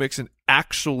inefficient Joe Mixon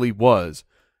actually was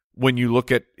when you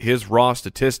look at his raw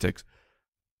statistics.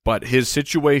 But his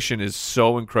situation is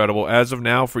so incredible as of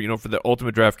now. For the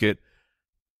ultimate draft kit,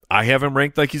 I have him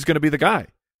ranked like he's going to be the guy,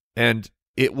 and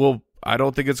I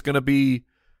don't think it's going to be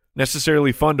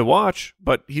necessarily fun to watch,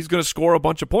 but he's going to score a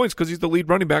bunch of points because he's the lead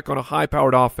running back on a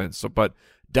high-powered offense. So, but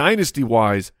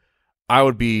dynasty-wise, I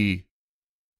would be,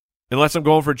 unless I'm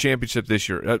going for a championship this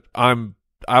year,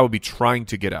 I would be trying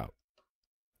to get out.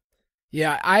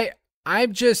 Yeah,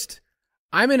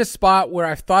 I'm in a spot where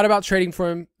I've thought about trading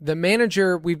for him. The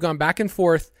manager, we've gone back and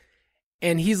forth,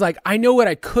 and he's like, I know what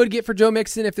I could get for Joe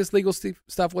Mixon if this legal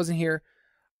stuff wasn't here.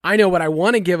 I know what I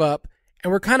want to give up,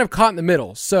 and we're kind of caught in the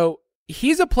middle. So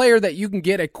he's a player that you can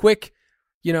get a quick,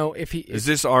 if he is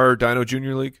this our Dino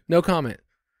Junior League? No comment.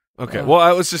 Okay. Well,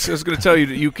 I was going to tell you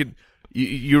that you could.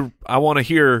 I want to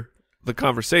hear the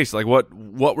conversation. Like,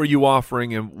 what were you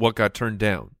offering and what got turned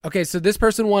down? Okay, so this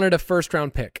person wanted a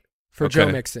first-round pick for Joe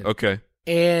Mixon. Okay.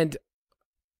 And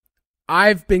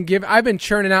I've been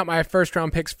churning out my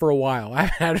first-round picks for a while. I've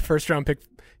had a first-round pick.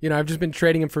 I've just been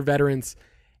trading them for veterans.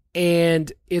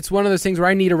 And it's one of those things where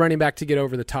I need a running back to get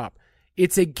over the top.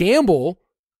 It's a gamble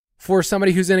for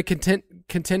somebody who's in a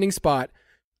contending spot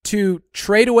to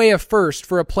trade away a first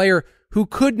for a player who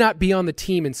could not be on the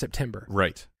team in September.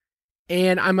 Right.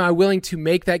 And am I willing to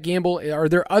make that gamble?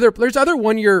 There's other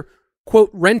 1-year, quote,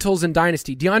 rentals in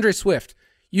Dynasty. DeAndre Swift,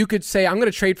 you could say, I'm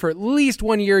going to trade for at least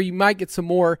 1 year. You might get some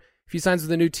more if he signs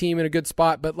with a new team in a good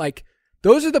spot. But like,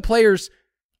 those are the players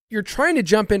you're trying to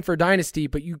jump in for Dynasty,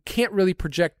 but you can't really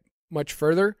project much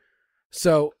further.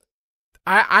 So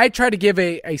I tried to give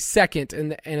a second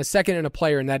and a second and a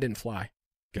player, and that didn't fly.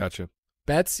 Gotcha.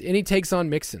 Betts, any takes on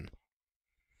Mixon?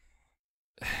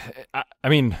 I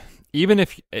mean, even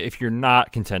if you're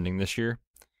not contending this year,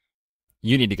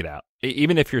 you need to get out.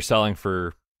 Even if you're selling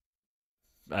for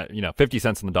 50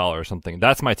 cents on the dollar or something.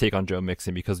 That's my take on Joe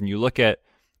Mixon, because when you look at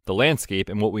the landscape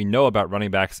and what we know about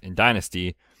running backs in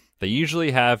Dynasty, they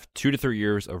usually have 2 to 3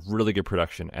 years of really good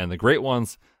production, and the great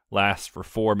ones last for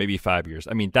 4, maybe 5 years.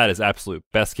 I mean, that is absolute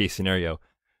best case scenario.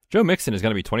 Joe Mixon is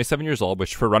going to be 27 years old,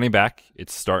 which for running back,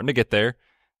 it's starting to get there.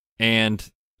 And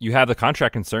you have the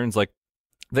contract concerns, like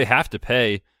they have to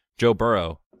pay Joe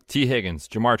Burrow, T. Higgins,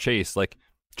 Jamar Chase. Like,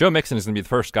 Joe Mixon is going to be the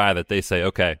first guy that they say,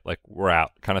 okay, like, we're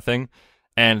out kind of thing.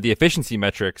 And the efficiency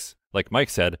metrics, like Mike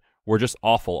said, were just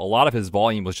awful. A lot of his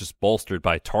volume was just bolstered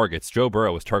by targets. Joe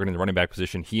Burrow was targeting the running back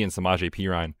position, he and Samaje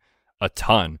Perine, a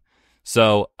ton.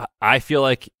 So I feel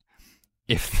like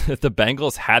if the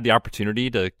Bengals had the opportunity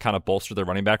to kind of bolster their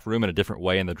running back room in a different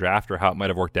way in the draft, or how it might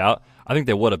have worked out, I think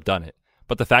they would have done it.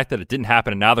 But the fact that it didn't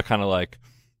happen, and now they're kind of like,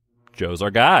 Joe's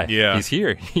our guy. Yeah. He's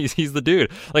here. He's the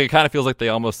dude. Like, it kind of feels like they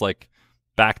almost like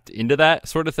backed into that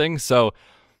sort of thing. So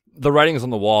the writing is on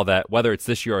the wall that whether it's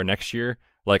this year or next year,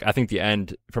 like, I think the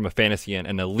end from a fantasy and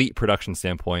an elite production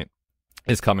standpoint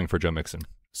is coming for Joe Mixon.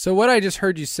 So what I just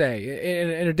heard you say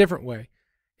in a different way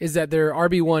is that their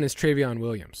RB1 is Travion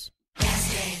Williams.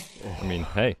 I mean,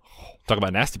 hey, talk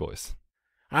about nasty boys.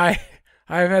 I've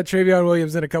had Travion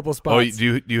Williams in a couple spots. Oh,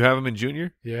 do you have him in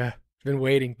junior? Yeah. Been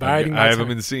waiting, biding I my have time.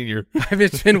 him in senior. I've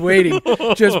just been waiting.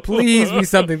 Just please be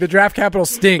something. The draft capital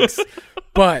stinks,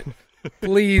 but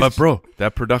please. But bro,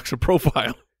 that production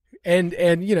profile. And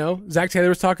Zach Taylor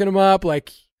was talking him up.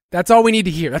 Like, that's all we need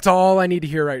to hear. That's all I need to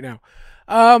hear right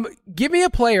now. Give me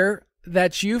a player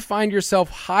that you find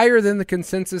yourself higher than the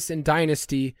consensus in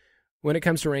Dynasty when it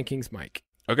comes to rankings, Mike.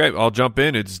 Okay, I'll jump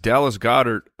in. It's Dallas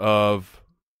Goedert of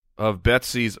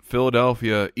Betsy's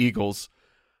Philadelphia Eagles.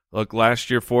 Look, last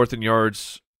year, 4th in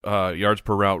yards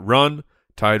per route run,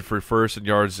 tied for first in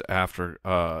yards after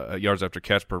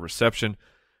catch per reception.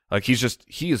 Like, he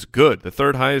is good. The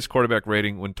 3rd highest quarterback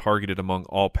rating when targeted among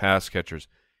all pass catchers.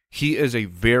 He is a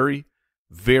very,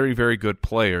 very, very good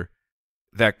player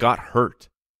that got hurt.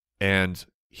 And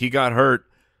he got hurt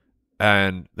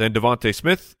And then Devontae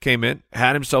Smith came in,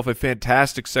 had himself a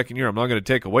fantastic second year. I'm not going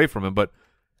to take away from him, but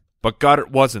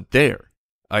Goddard wasn't there.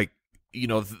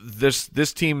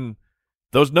 This team,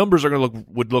 those numbers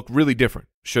would look really different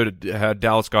should have had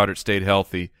Dallas Goedert stayed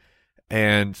healthy.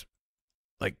 And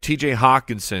like TJ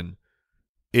Hawkinson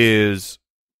is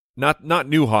not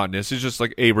new hotness, it's just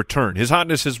like a return. His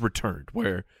hotness has returned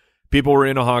where people were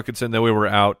in a Hawkinson, then we were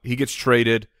out. He gets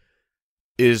traded,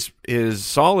 is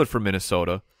solid for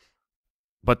Minnesota.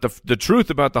 But the truth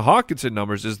about the Hawkinson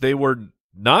numbers is they were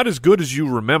not as good as you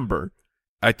remember.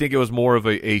 I think it was more of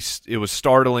it was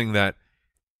startling that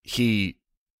he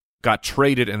got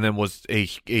traded and then was a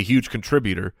huge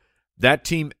contributor. That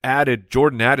team added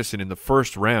Jordan Addison in the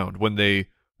first round when they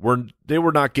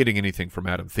were not getting anything from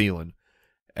Adam Thielen.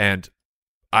 And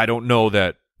I don't know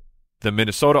that the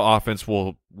Minnesota offense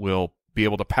will be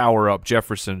able to power up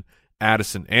Jefferson,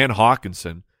 Addison, and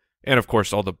Hawkinson, and of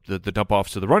course all the dump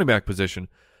offs to the running back position.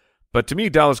 But to me,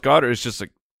 Dallas Goedert is just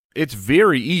like, it's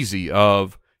very easy.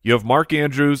 You have Mark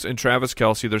Andrews and Travis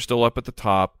Kelce. They're still up at the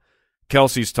top.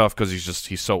 Kelsey's tough because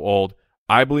he's so old.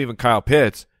 I believe in Kyle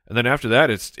Pitts, and then after that,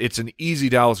 it's an easy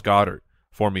Dallas Goedert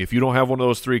for me. If you don't have one of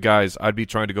those three guys, I'd be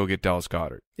trying to go get Dallas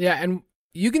Goedert. Yeah, and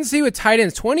you can see with tight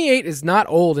ends, 28 is not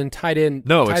old in tight end.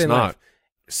 No, it's not. Life.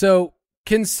 So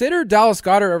consider Dallas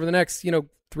Goedert over the next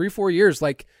 3-4 years,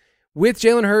 like with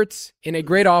Jalen Hurts in a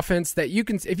great offense that you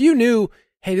can. If you knew,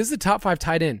 hey, this is a top 5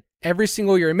 tight end every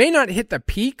single year, it may not hit the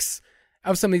peaks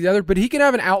of some of these other, but he can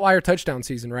have an outlier touchdown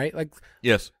season, right? Like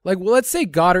yes, well, let's say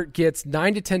Goddard gets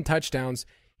 9 to 10 touchdowns,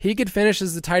 he could finish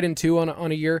as the tight end 2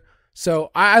 on a year.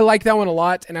 So I like that one a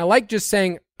lot, and I like just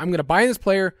saying I'm going to buy in this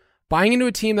player, buying into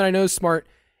a team that I know is smart,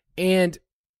 and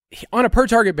on a per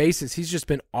target basis, he's just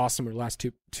been awesome over the last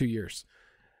two years.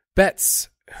 Betts,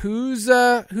 who's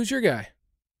your guy?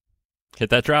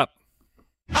 Hit that drop.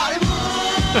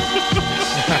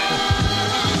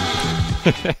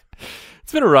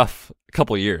 It's been a rough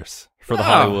couple years for the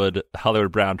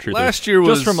Hollywood Brown truthers. Last year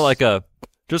was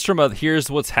just from a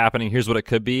here's what's happening, here's what it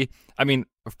could be. I mean,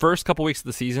 first couple weeks of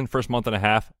the season, first month and a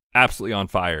half, absolutely on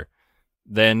fire.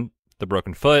 Then the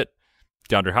broken foot,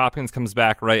 DeAndre Hopkins comes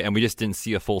back, right, and we just didn't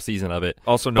see a full season of it.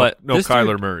 Also, no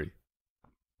Kyler Murray.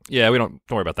 Yeah, don't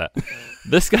worry about that.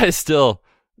 This guy is still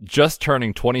just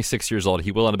turning 26 years old.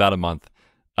 He will in about a month.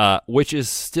 Which is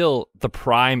still the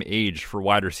prime age for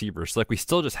wide receivers. Like, we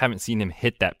still just haven't seen him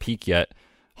hit that peak yet.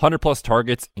 100-plus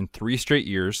targets in 3 straight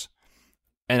years.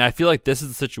 And I feel like this is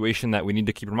the situation that we need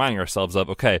to keep reminding ourselves of.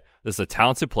 Okay, this is a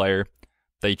talented player.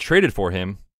 They traded for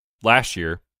him last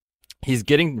year. He's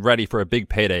getting ready for a big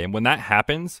payday. And when that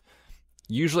happens,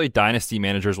 usually dynasty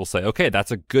managers will say, okay, that's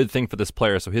a good thing for this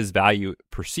player, so his value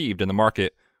perceived in the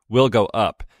market will go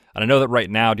up. And I know that right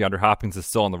now DeAndre Hopkins is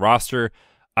still on the roster.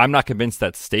 I'm not convinced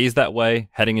that stays that way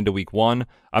heading into week 1.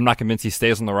 I'm not convinced he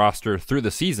stays on the roster through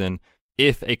the season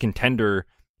if a contender,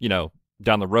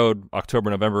 down the road, October,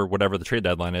 November, whatever the trade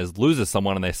deadline is, loses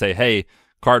someone and they say, hey,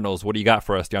 Cardinals, what do you got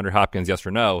for us, DeAndre Hopkins, yes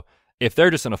or no? If they're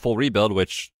just in a full rebuild,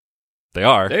 which they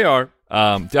are.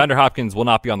 DeAndre Hopkins will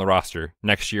not be on the roster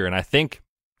next year. And I think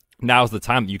now is the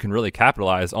time that you can really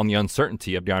capitalize on the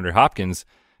uncertainty of DeAndre Hopkins,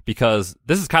 because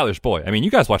this is Kyler's boy. I mean,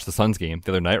 you guys watched the Suns game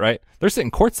the other night, right? They're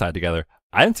sitting courtside together.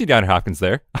 I didn't see DeAndre Hopkins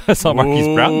there. I saw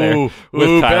Marquise Brown there with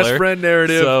Kyler. Best friend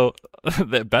narrative. So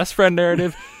the best friend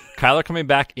narrative. Kyler coming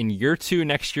back in year 2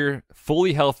 next year,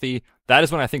 fully healthy. That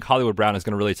is when I think Hollywood Brown is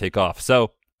going to really take off.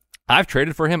 So I've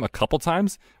traded for him a couple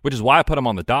times, which is why I put him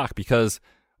on the dock, because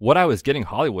what I was getting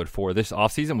Hollywood for this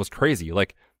offseason was crazy.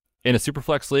 Like in a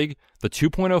Superflex league, the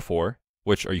 2.04,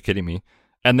 which, are you kidding me?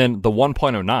 And then the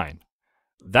 1.09.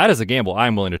 That is a gamble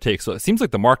I'm willing to take. So it seems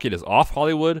like the market is off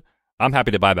Hollywood. I'm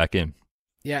happy to buy back in.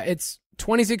 Yeah, it's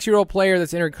 26-year-old player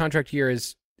that's entered contract year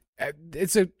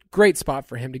it's a great spot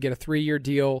for him to get a 3-year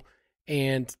deal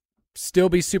and still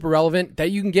be super relevant that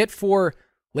you can get for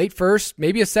late first,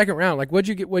 maybe a second round. Like, what'd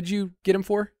you get him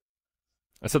for?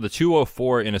 I said the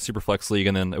 204 in a Superflex league,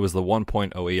 and then it was the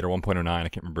 1.08 or 1.09, I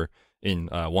can't remember, in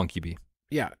 1QB.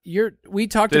 Yeah, we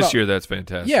talked this about year. That's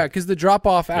fantastic. Yeah, because the drop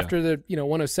off after the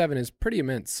 107 is pretty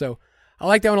immense. So I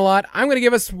like that one a lot. I'm going to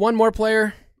give us one more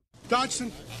player.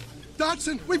 Dodson,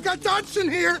 we've got Dodson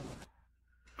here.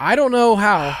 I don't know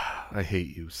how. I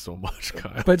hate you so much,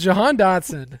 Kyle. But Jahan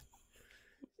Dotson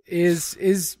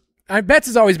Betts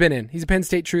has always been in. He's a Penn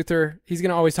State truther. He's going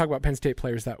to always talk about Penn State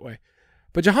players that way.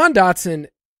 But Jahan Dotson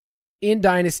in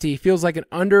Dynasty feels like an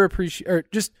unappreciated.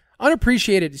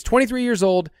 He's 23 years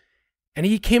old, and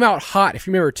he came out hot. If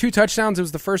you remember, 2 touchdowns, it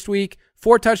was the first week,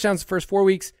 4 touchdowns the first 4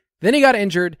 weeks. Then he got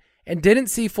injured and didn't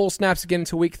see full snaps again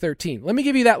until week 13. Let me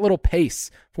give you that little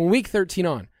pace from week 13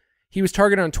 on. He was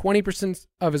targeted on 20%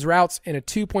 of his routes and a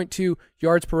 2.2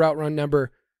 yards per route run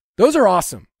number. Those are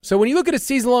awesome. So when you look at his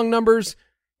season-long numbers,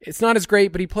 it's not as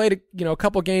great, but he played a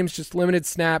couple games, just limited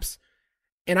snaps.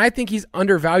 And I think he's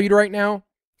undervalued right now.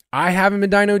 I have him in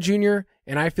Dino Jr.,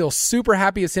 and I feel super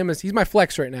happy as him as he's my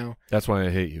flex right now. That's why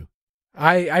I hate you.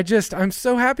 I'm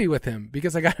so happy with him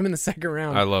because I got him in the second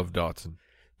round. I love Dotson.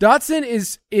 Dotson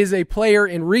is a player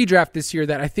in redraft this year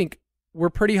that I think we're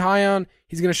pretty high on.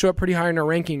 He's going to show up pretty high in our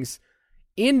rankings.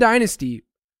 In Dynasty,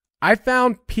 I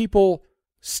found people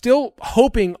still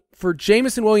hoping for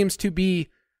Jamison Williams to be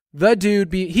the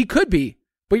dude. He could be,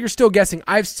 but you're still guessing.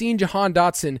 I've seen Jahan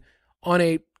Dotson on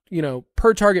a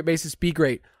per target basis be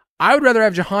great. I would rather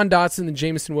have Jahan Dotson than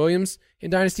Jamison Williams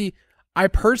in Dynasty. I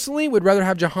personally would rather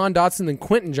have Jahan Dotson than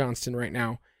Quentin Johnston right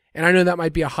now. And I know that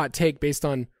might be a hot take based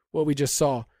on what we just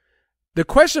saw. The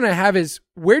question I have is,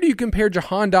 where do you compare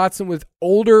Jahan Dotson with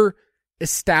older,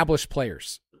 established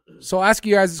players? So I'll ask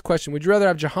you guys this question. Would you rather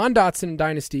have Jahan Dotson in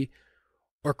Dynasty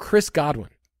or Chris Godwin?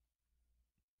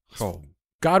 Oh,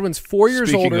 Godwin's 4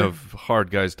 years older. Speaking of hard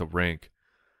guys to rank,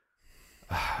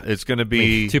 it's going to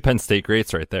be... two Penn State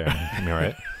greats right there. Am I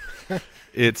right?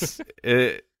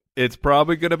 It's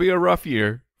probably going to be a rough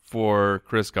year for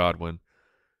Chris Godwin,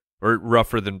 or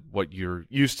rougher than what you're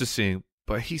used to seeing,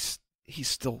 but he's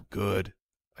still good,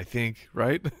 I think,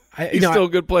 right? He's still a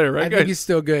good player, right, I guys? think he's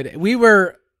still good. We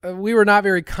were not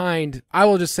very kind. I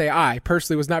will just say I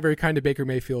personally was not very kind to Baker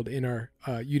Mayfield in our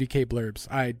UDK blurbs.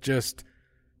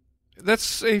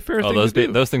 That's a fair thing to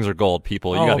do. Those things are gold,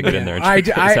 people. You got to get in there and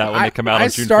check those out when they come out on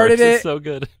June 1st. Started It's so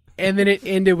good. And then it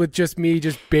ended with just me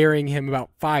just burying him about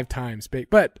 5 times.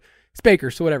 But it's Baker,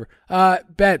 so whatever.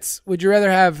 Bets, would you rather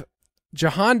have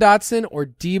Jahan Dotson or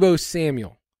Deebo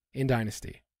Samuel in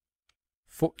Dynasty?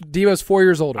 Deebo's 4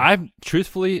 years older. I've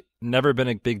truthfully never been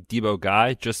a big Deebo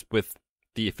guy, just with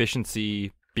the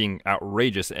efficiency being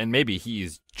outrageous, and maybe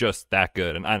he's just that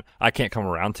good, and I can't come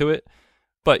around to it.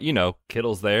 But,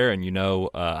 Kittle's there, and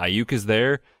Ayuk is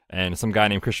there, and some guy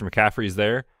named Christian McCaffrey is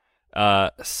there.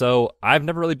 So I've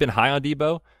never really been high on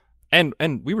Deebo. And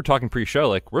we were talking pre-show,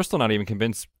 like, we're still not even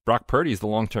convinced Brock Purdy is the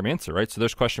long-term answer, right? So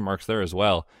there's question marks there as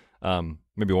well.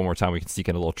 Maybe one more time we can sneak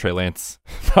in a little Trey Lance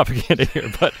propaganda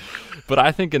here. But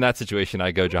I think in that situation,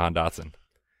 I go Jahan Dotson.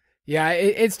 Yeah,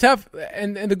 it's tough.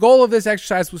 And the goal of this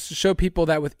exercise was to show people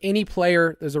that with any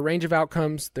player, there's a range of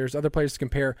outcomes. There's other players to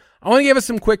compare. I want to give us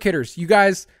some quick hitters. You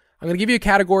guys, I'm going to give you a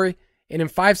category, and in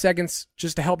 5 seconds,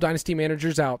 just to help Dynasty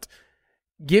managers out,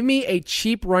 give me a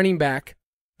cheap running back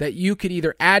that you could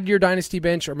either add to your Dynasty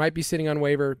bench or might be sitting on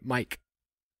waiver. Mike.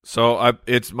 So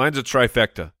mine's a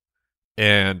trifecta.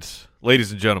 And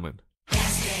ladies and gentlemen,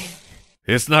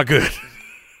 it's not good.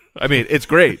 I mean, it's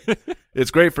great.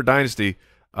 It's great for Dynasty.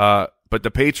 But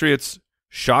the Patriots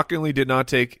shockingly did not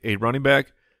take a running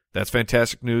back. That's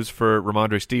fantastic news for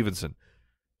Ramondre Stevenson.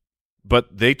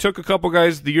 But they took a couple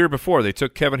guys the year before. They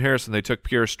took Kevin Harrison. They took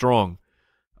Pierre Strong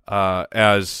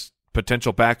as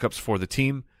potential backups for the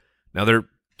team. Now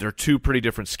they're two pretty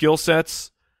different skill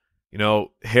sets.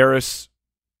 Harris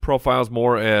profiles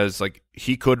more as like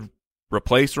he could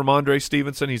replace Ramondre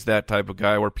Stevenson. He's that type of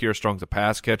guy, where Pierre Strong's a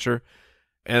pass catcher.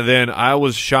 And then I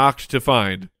was shocked to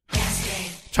find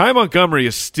Ty Montgomery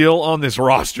is still on this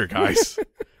roster, guys.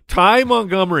 Ty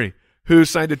Montgomery, who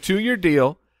signed a 2-year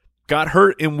deal, got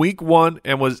hurt in week 1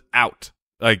 and was out.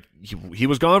 Like, he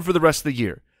was gone for the rest of the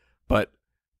year. But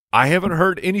I haven't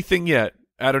heard anything yet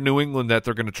out of New England that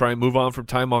they're going to try and move on from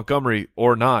Ty Montgomery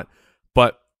or not.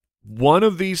 But one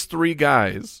of these 3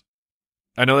 guys,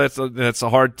 I know that's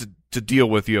hard to deal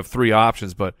with. You have 3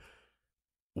 options, but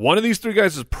one of these 3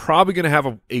 guys is probably going to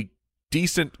have a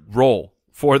decent role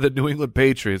for the New England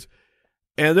Patriots,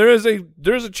 and there's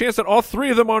a chance that all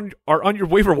 3 of them are on your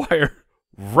waiver wire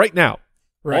right now.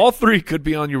 Right. All 3 could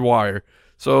be on your wire.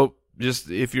 So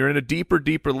just if you're in a deeper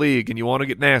league and you want to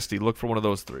get nasty, look for one of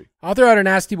those 3. I'll throw out a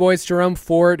nasty boy. It's Jerome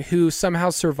Ford, who somehow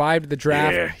survived the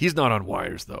draft. Yeah, he's not on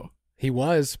wires though. He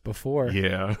was before.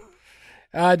 Yeah.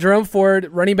 Jerome Ford,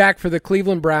 running back for the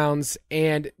Cleveland Browns,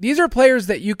 and these are players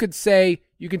that you could say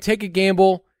you can take a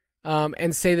gamble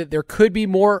and say that there could be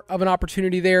more of an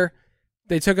opportunity there.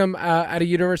 They took him out of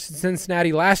University of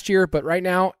Cincinnati last year, but right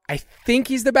now I think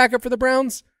he's the backup for the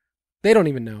Browns. They don't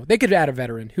even know. They could add a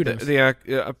veteran. Who knows?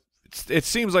 It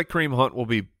seems like Kareem Hunt will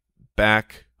be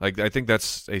back. Like, I think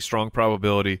that's a strong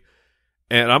probability.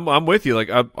 And I'm with you. Like,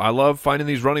 I love finding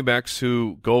these running backs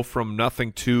who go from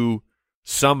nothing to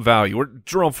some value.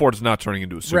 Jerome Ford is not turning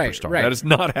into a superstar. Right. That is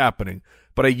not happening.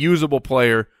 But a usable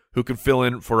player who can fill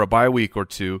in for a bye week or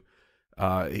 2.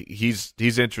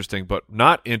 He's interesting, but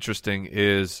not interesting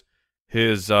is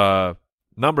his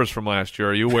numbers from last year.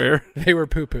 Are you aware? They were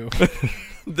poo-poo.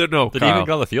 No, Did Kyle. he even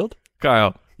go on the field?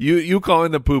 Kyle, you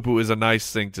calling the poo-poo is a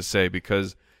nice thing to say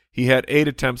because he had 8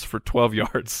 attempts for 12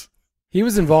 yards. He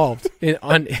was involved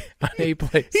on 8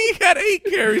 plays. He had 8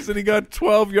 carries and he got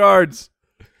 12 yards.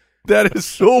 That is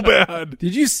so bad.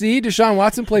 Did you see Deshaun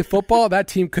Watson play football? That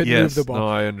team couldn't move the ball. No,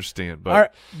 I understand. But All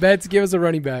right, Betts, give us a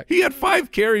running back. he had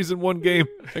 5 carries in one game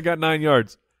and got 9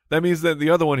 yards. That means that the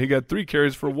other one he got 3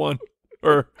 carries for 1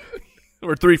 or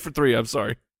 3 for 3. I'm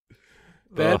sorry.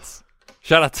 Betts.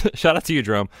 Shout out to you,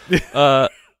 Jerome.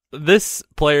 This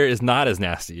player is not as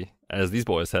nasty as these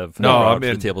boys have brought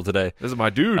to the table today. This is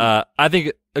my dude. I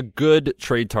think a good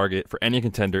trade target for any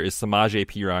contender is Samaje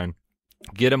Perine.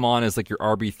 Get him on as like your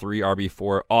RB3,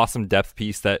 RB4, awesome depth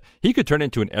piece that he could turn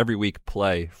into an every week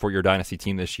play for your dynasty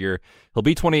team this year. He'll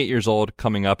be 28 years old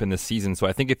coming up in this season, so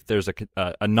I think if there's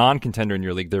a non-contender in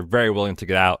your league, they're very willing to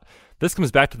get out. This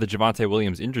comes back to the Javonte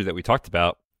Williams injury that we talked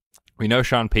about. We know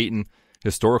Sean Payton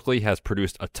historically has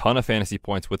produced a ton of fantasy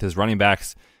points with his running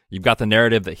backs. You've got the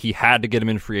narrative that he had to get him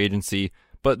in free agency,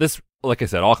 but this, like I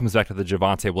said, all comes back to the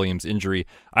Javonte Williams injury.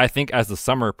 I think as the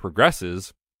summer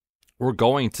progresses, we're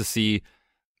going to see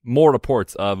more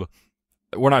reports of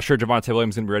we're not sure Javonte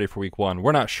Williams is going to be ready for week 1.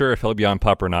 We're not sure if he'll be on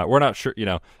PUP or not. We're not sure,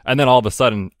 and then all of a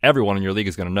sudden, everyone in your league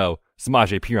is going to know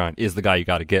Samaje Perine is the guy you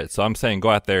got to get. So I'm saying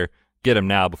go out there, get him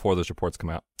now before those reports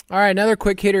come out. All right, another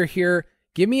quick hitter here.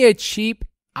 Give me a cheap,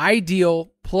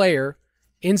 ideal player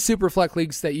in Superflex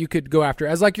leagues that you could go after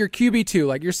as like your QB2.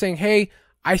 Like you're saying, hey,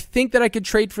 I think that I could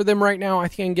trade for them right now. I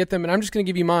think I can get them, and I'm just going to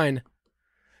give you mine.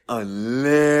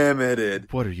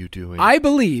 Unlimited. What are you doing? I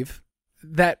believe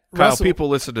that Kyle, people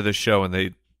listen to this show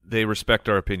and they respect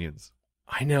our opinions.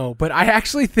 I know, but I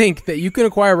actually think that you can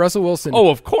acquire Russell Wilson. Oh,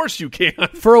 of course you can.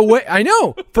 For way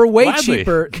Gladly.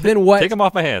 cheaper than what. Take him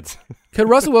off my hands. Could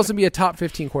Russell Wilson be a top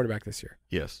 15 quarterback this year?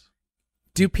 Yes.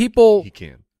 Do people? He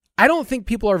can. I don't think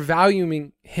people are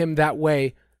valuing him that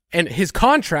way and his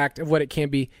contract of what it can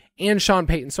be and Sean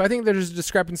Payton. So I think there's a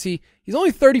discrepancy. He's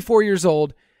only 34 years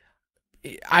old.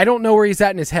 I don't know where he's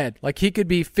at in his head. Like he could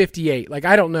be 58. Like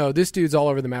I don't know. This dude's all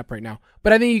over the map right now.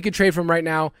 But I think you could trade for him right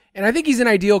now. And I think he's an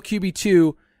ideal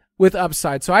QB2 with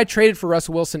upside. So I traded for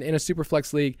Russell Wilson in a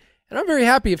Superflex league. And I'm very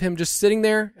happy of him just sitting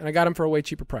there. And I got him for a way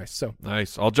cheaper price. So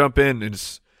nice. I'll jump in.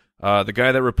 It's, the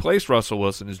guy that replaced Russell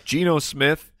Wilson is Geno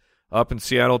Smith up in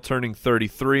Seattle turning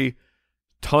 33.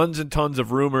 Tons and tons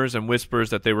of rumors and whispers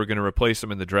that they were going to replace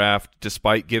him in the draft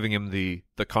despite giving him the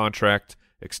contract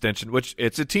extension, which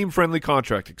it's a team-friendly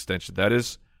contract extension. That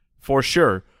is for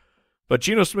sure. But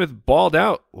Geno Smith balled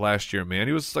out last year, man.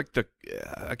 He was like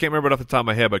I can't remember it off the top of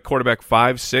my head, but quarterback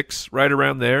 5-6, right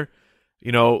around there.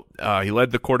 He led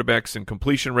the quarterbacks in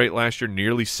completion rate last year,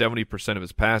 nearly 70% of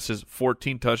his passes,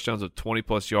 14 touchdowns of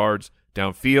 20-plus yards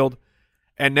downfield.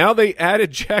 And now they added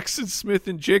Jackson Smith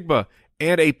and Jigba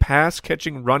and a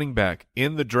pass-catching running back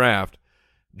in the draft.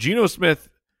 Geno Smith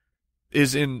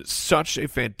is in such a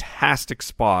fantastic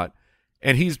spot,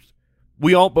 and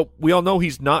we all know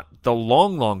he's not the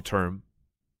long term.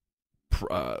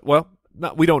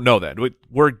 We don't know that.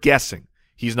 We're guessing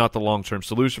he's not the long-term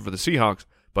solution for the Seahawks,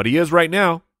 but he is right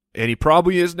now, and he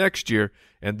probably is next year,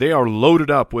 and they are loaded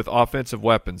up with offensive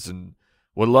weapons, and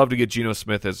would love to get Geno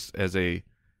Smith as a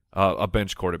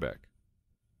bench quarterback.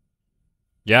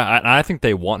 Yeah, I think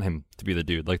they want him to be the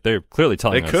dude. Like they're clearly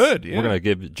telling us we're going to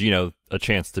give Geno a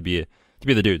chance to be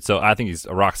the dude. So I think he's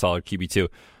a rock solid QB2.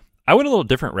 I went a little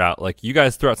different route. Like you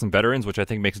guys threw out some veterans, which I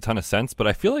think makes a ton of sense, but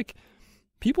I feel like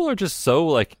people are just so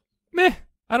like, meh,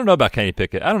 I don't know about Kenny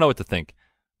Pickett. I don't know what to think.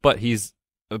 But he's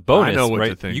a bonus, I know what right?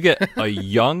 to think. You get a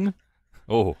young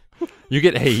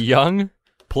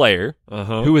player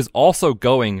who is also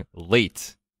going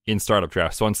late in startup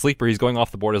drafts. So on Sleeper, he's going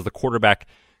off the board as the quarterback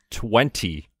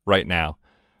 20 right now.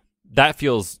 That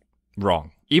feels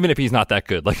wrong. Even if he's not that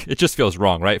good, like it just feels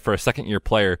wrong, right? For a second-year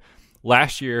player,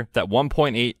 last year that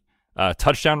 1.8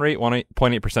 touchdown rate,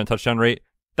 1.8% touchdown rate,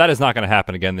 that is not going to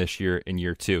happen again this year in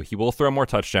year 2. He will throw more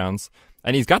touchdowns,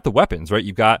 and he's got the weapons, right?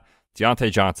 You've got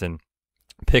Deontay Johnson,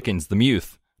 Pickens, the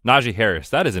Muth, Najee Harris.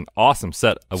 That is an awesome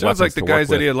set of weapons. Sounds like the to guys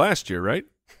work that he with. had last year, right?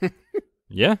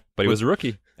 Yeah, but he was a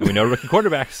rookie, and we know rookie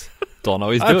quarterbacks don't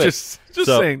always do it. Just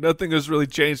saying, nothing has really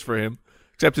changed for him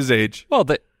except his age.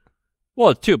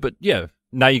 Well, too, but yeah,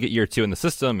 now you get year 2 in the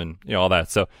system and all that.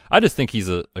 So I just think he's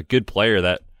a good player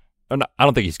that I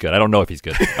don't think he's good. I don't know if he's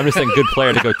good. I'm just saying good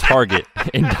player to go target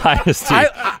in Dynasty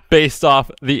based off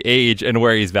the age and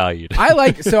where he's valued.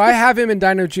 So I have him in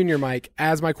Dino Jr., Mike,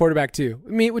 as my quarterback too.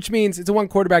 Which means it's a one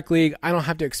quarterback league. I don't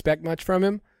have to expect much from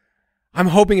him. I'm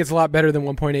hoping it's a lot better than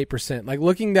 1.8%. Like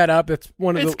looking that up, it's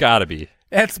got to be.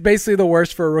 That's basically the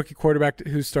worst for a rookie quarterback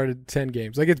who started 10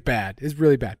 games. Like, it's bad. It's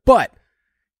really bad. But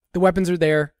the weapons are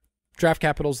there. Draft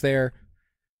capital's there.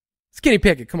 Skinny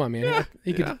Pickett, come on, man. Yeah,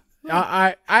 He could.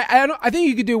 yeah. I think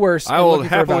you could do worse. I in will looking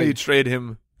for happily value. trade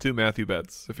him to Matthew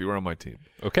Betts if he were on my team.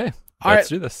 Okay, All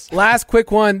let's right, do this. Last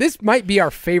quick one. This might be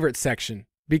our favorite section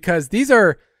because these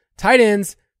are tight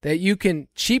ends that you can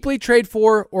cheaply trade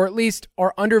for or at least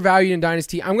are undervalued in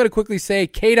Dynasty. I'm going to quickly say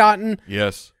Cade Otton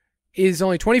Yes. is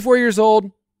only 24 years old.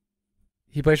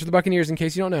 He plays for the Buccaneers, in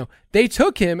case you don't know. They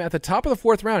took him at the top of the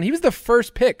 4th round. He was the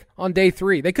first pick on day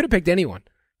 3. They could have picked anyone.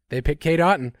 They picked Cade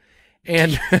Otton.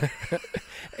 And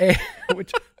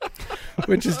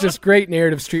which is just great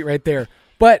narrative street right there.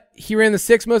 But he ran the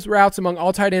 6th most routes among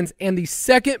all tight ends and the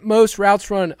 2nd most routes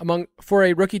run for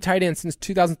a rookie tight end since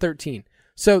 2013.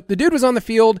 So the dude was on the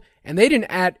field, and they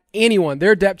didn't add anyone.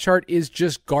 Their depth chart is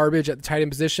just garbage at the tight end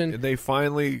position. And they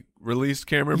finally released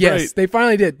Cameron Yes, Brate. they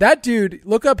finally did. That dude,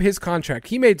 look up his contract.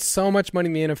 He made so much money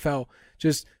in the NFL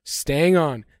just staying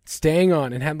on,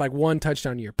 and had like 1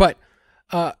 touchdown a year. But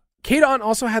Cade Otton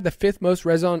also had the 5th most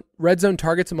red zone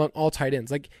targets among all tight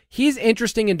ends. Like, he's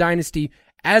interesting in Dynasty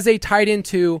as a tight end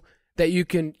too that you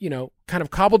can, kind of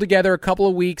cobble together a couple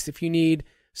of weeks if you need.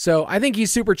 So I think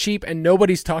he's super cheap and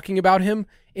nobody's talking about him.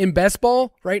 In best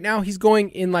ball right now, he's going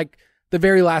in like the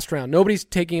very last round. Nobody's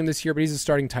taking him this year, but he's a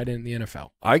starting tight end in the NFL.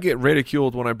 I get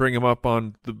ridiculed when I bring him up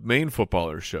on the main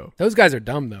footballers show. Those guys are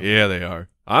dumb though. Yeah, they are.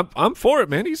 I'm for it,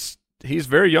 man. He's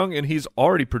very young and he's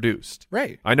already produced.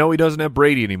 Right. I know he doesn't have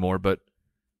Brady anymore, but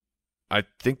I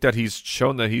think that he's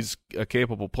shown that he's a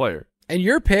capable player. And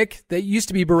your pick that used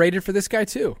to be berated for this guy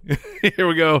too. Here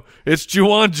we go. It's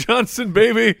Juwan Johnson,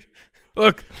 baby.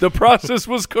 Look, the process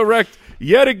was correct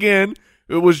yet again.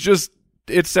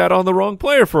 It sat on the wrong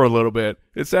player for a little bit.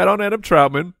 It sat on Adam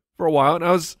Troutman for a while,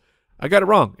 and I got it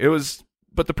wrong.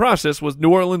 But the process was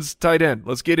New Orleans tight end.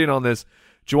 Let's get in on this.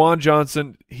 Juwan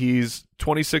Johnson, he's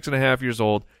 26 and a half years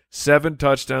old, 7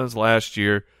 touchdowns last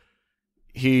year.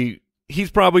 He's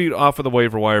probably off of the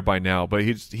waiver wire by now, but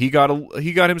he got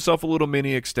himself a little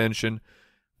mini extension.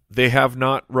 They have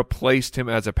not replaced him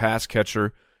as a pass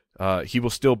catcher. He will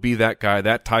still be that guy,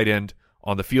 that tight end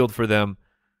on the field for them.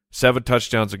 7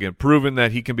 touchdowns again, proven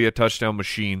that he can be a touchdown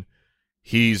machine.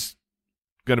 He's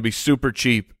going to be super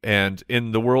cheap, and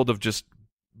in the world of just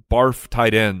barf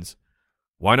tight ends,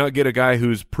 why not get a guy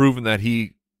who's proven that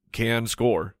he can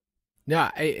score?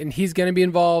 Yeah, and he's going to be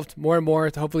involved more and more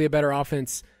with hopefully a better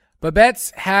offense. But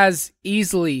Betts has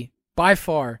easily, by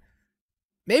far,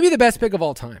 maybe the best pick of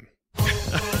all time.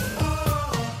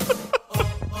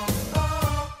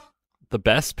 The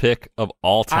best pick of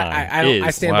all time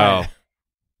I stand by it.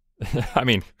 I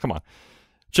mean, come on.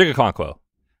 Chigakonkwo.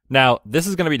 Now, this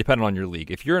is going to be dependent on your league.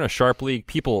 If you're in a sharp league,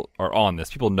 people are on this.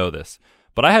 People know this.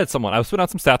 But I was putting out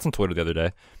some stats on Twitter the other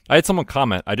day. I had someone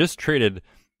comment, I just traded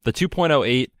the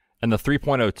 2.08 and the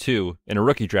 3.02 in a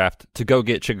rookie draft to go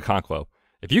get Chigakonkwo.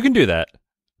 If you can do that,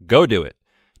 go do it.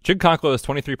 Chigakonkwo is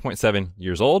 23.7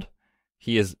 years old.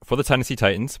 He is for the Tennessee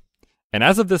Titans. And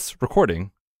as of this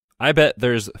recording, I bet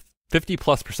there's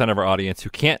 50+% of our audience who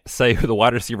can't say who the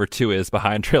wide receiver 2 is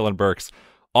behind Treylon Burks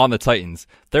on the Titans.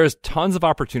 There's tons of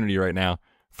opportunity right now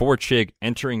for Chig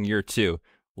entering year 2.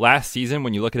 Last season,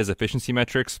 when you look at his efficiency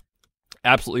metrics,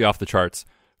 absolutely off the charts.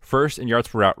 First in yards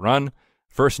per route run,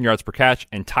 first in yards per catch,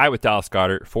 and tie with Dallas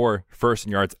Goedert for first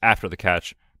in yards after the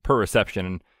catch per reception.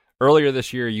 And earlier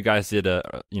this year, you guys did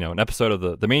an episode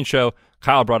of the main show.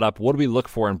 Kyle brought up, what do we look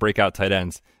for in breakout tight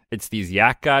ends? It's these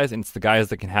yak guys, and it's the guys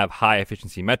that can have high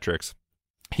efficiency metrics.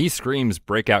 He screams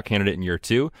breakout candidate in year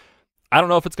 2. I don't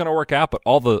know if it's going to work out, but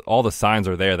all the signs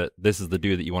are there that this is the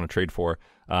dude that you want to trade for.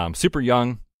 Super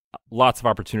young, lots of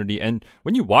opportunity, and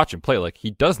when you watch him play, like,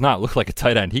 he does not look like a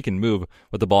tight end. He can move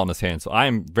with the ball in his hand. So I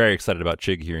am very excited about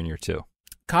Chig here in year 2.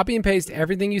 Copy and paste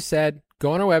everything you said.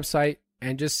 Go on our website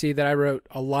and just see that I wrote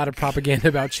a lot of propaganda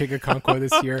about Chigakonkwo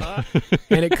this year,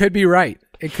 and it could be right.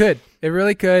 It could. It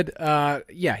really could.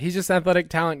 Yeah, he's just athletic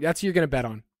talent. That's who you're going to bet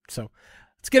on. So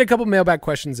let's get a couple mailbag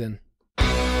questions in.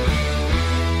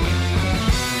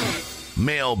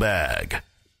 Mailbag.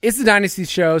 It's the Dynasty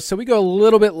show, so we go a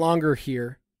little bit longer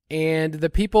here, and the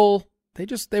people,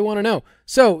 they want to know.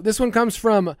 So this one comes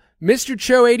from Mr.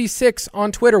 Cho86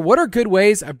 on Twitter. What are good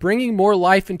ways of bringing more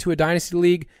life into a Dynasty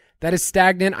league that is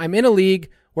stagnant? I'm in a league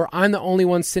where I'm the only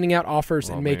one sending out offers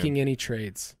and making any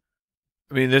trades.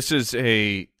 I mean, this isn't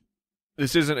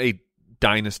a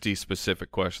Dynasty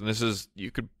specific question. This is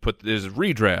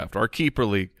redraft, our keeper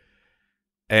league,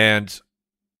 and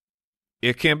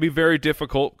it can be very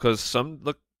difficult because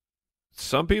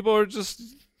some people are just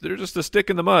a stick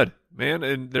in the mud, man,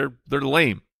 and they're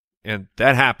lame, and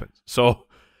that happens. So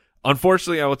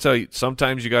Unfortunately, I will tell you,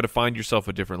 sometimes you got to find yourself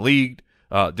a different league.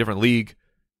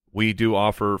 We do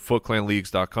offer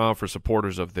footclanleagues.com for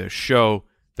supporters of this show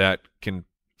that can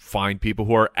find people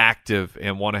who are active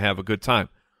and want to have a good time.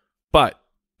 But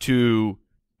to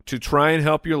try and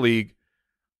help your league,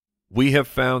 we have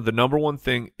found the number one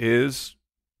thing is,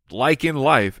 like in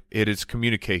life, it is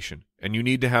communication. And you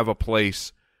need to have a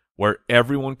place where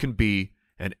everyone can be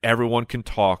and everyone can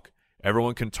talk.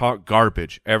 Everyone can talk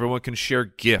garbage. Everyone can share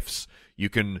gifts. You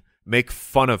can make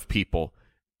fun of people.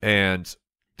 And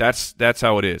that's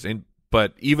how it is.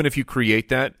 But even if you create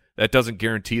that doesn't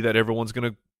guarantee that everyone's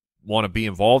going to want to be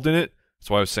involved in it. That's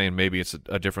why I was saying maybe it's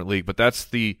a different league. But that's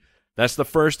the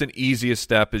first and easiest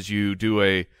step is you do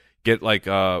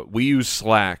we use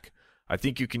Slack. I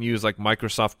think you can use like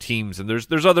Microsoft Teams, and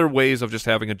there's other ways of just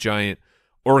having a giant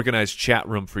organized chat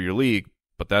room for your league,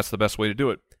 but that's the best way to do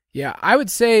it. Yeah, I would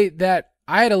say that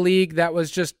I had a league that was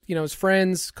just, it was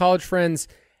friends, college friends,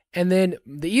 and then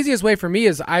the easiest way for me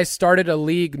is I started a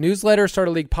league newsletter,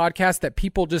 started a league podcast that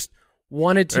people just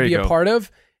wanted to be a part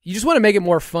of. You just want to make it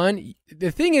more fun.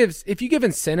 The thing is, if you give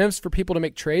incentives for people to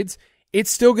make trades,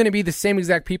 it's still going to be the same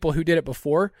exact people who did it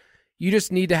before. You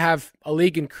just need to have a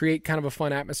league and create kind of a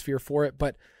fun atmosphere for it.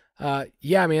 But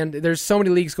yeah, man, there's so many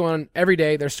leagues going on every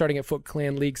day. They're starting at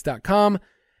footclanleagues.com.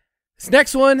 This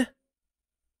next one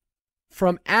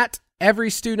from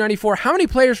 @EveryStew94. How many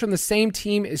players from the same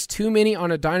team is too many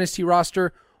on a dynasty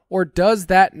roster, or does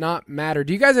that not matter?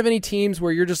 Do you guys have any teams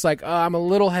where you're just like, I'm a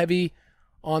little heavy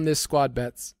on this squad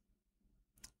bets?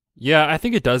 Yeah, I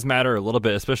think it does matter a little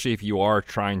bit, especially if you are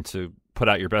trying to put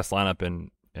out your best lineup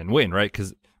and win, right?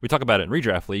 Because we talk about it in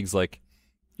redraft leagues. Like,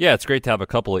 yeah, it's great to have a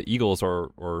couple of Eagles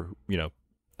or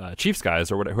Chiefs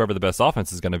guys or whoever the best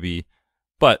offense is going to be,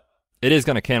 but it is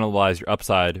going to cannibalize your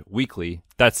upside weekly.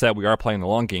 That said, we are playing the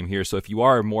long game here, so if you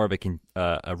are more of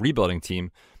a rebuilding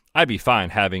team, I'd be fine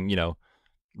having,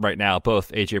 right now,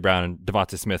 both A.J. Brown and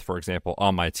Devonta Smith, for example,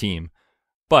 on my team.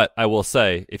 But I will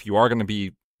say, if you are going to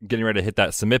be getting ready to hit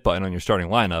that submit button on your starting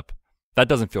lineup, that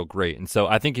doesn't feel great. And so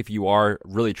I think if you are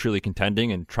really, truly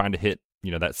contending and trying to hit,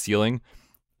 that ceiling,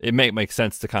 it may make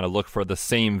sense to kind of look for the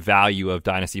same value of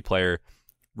dynasty player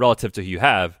relative to who you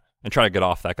have and try to get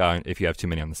off that guy if you have too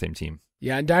many on the same team.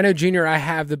 Yeah, in Dino Jr., I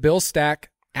have the Bill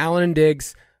stack, Allen and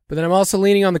Diggs, but then I'm also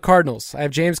leaning on the Cardinals. I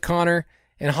have James Conner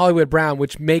and Hollywood Brown,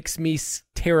 which makes me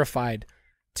terrified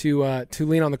to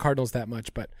lean on the Cardinals that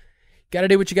much. But got to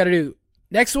do what you got to do.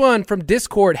 Next one from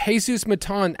Discord, Jesus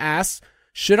Matan asks,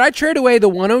 should I trade away the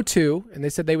 102, and they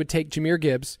said they would take Jahmyr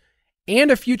Gibbs,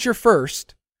 and a future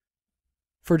first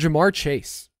for Jamar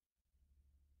Chase?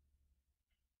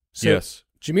 So, yes.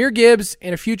 Jahmyr Gibbs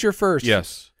and a future first.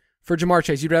 Yes. For Jamar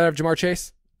Chase. You'd rather have Jamar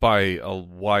Chase? By a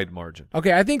wide margin.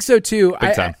 Okay, I think so too.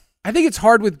 Big time. I think it's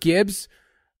hard with Gibbs.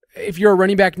 If you're a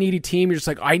running back needy team, you're just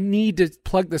like, I need to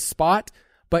plug the spot.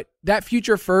 But that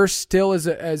future first still is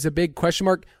a big question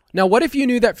mark. Now, what if you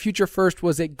knew that future first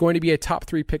was going to be a top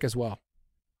 3 pick as well?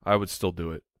 I would still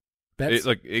do it.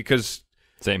 Because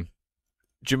same.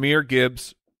 Jahmyr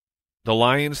Gibbs, the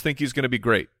Lions think he's going to be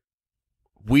great.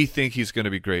 We think he's going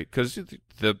to be great because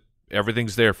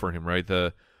everything's there for him, right?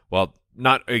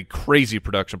 Not a crazy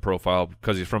production profile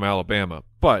because he's from Alabama,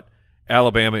 but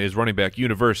Alabama is running back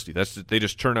university. They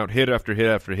just turn out hit after hit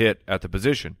after hit at the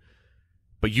position.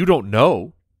 But you don't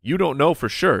know. You don't know for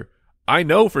sure. I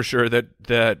know for sure that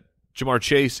Jamar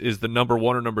Chase is the number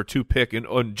 1 or number 2 pick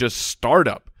on just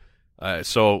startup.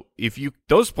 So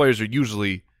those players are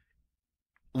usually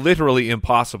literally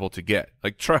impossible to get.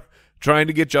 Like trying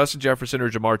to get Justin Jefferson or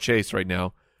Jamar Chase right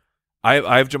now.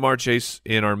 I have Jamar Chase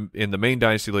in the main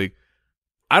dynasty league.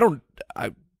 I don't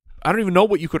even know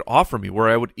what you could offer me where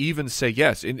I would even say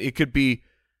yes. And it could be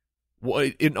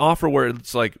an offer where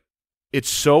it's like it's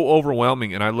so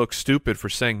overwhelming and I look stupid for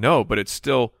saying no, but it's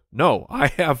still no. I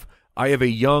have a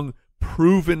young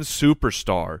proven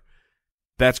superstar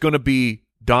that's going to be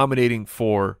dominating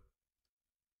for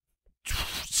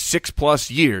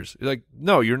 6+ years. Like,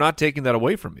 no, you're not taking that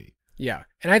away from me. Yeah,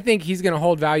 and I think he's going to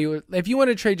hold value. If you want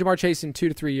to trade Jamar Chase in 2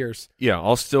 to 3 years. Yeah,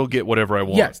 I'll still get whatever I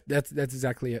want. Yes, that's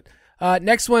exactly it.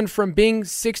 Next one from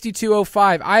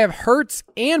Bing6205. I have Hurts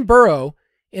and Burrow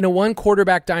in a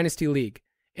 1-quarterback dynasty league,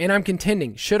 and I'm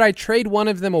contending. Should I trade one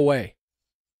of them away?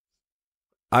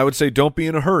 I would say don't be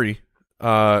in a hurry.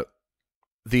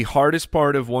 The hardest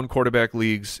part of 1-quarterback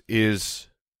leagues is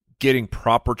getting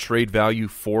proper trade value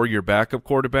for your backup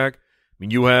quarterback. I mean,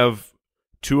 you have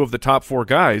 2 of the top 4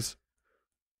 guys,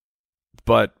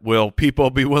 but will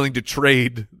people be willing to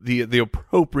trade the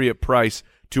appropriate price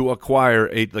to acquire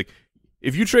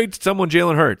if you trade someone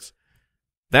Jalen Hurts,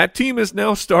 That team is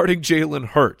now starting Jalen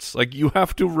Hurts. Like, you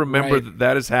have to remember Right. that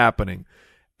that is happening.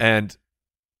 And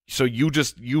so you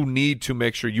need to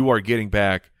make sure you are getting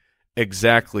back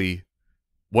exactly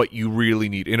what you really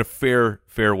need in a fair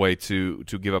way to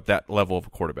give up that level of a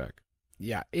quarterback.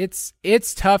 Yeah, it's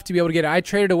tough to be able to get it. I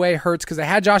traded away Hurts because I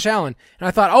had Josh Allen, and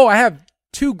I thought, I have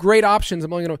two great options.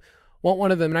 I'm only going to want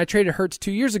one of them. And I traded Hurts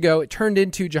 2 years ago. It turned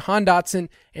into Jahan Dotson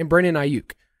and Brandon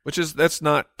Ayuk. That's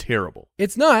not terrible.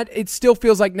 It's not. It still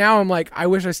feels like now I'm like, I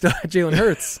wish I still had Jalen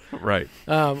Hurts. Right.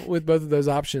 With both of those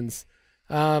options.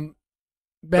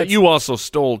 But you also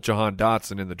stole Jahan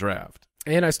Dotson in the draft.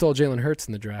 And I stole Jalen Hurts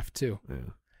in the draft too. Yeah.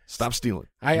 Stop stealing.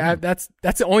 I that's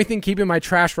the only thing keeping my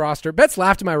trash roster. Betts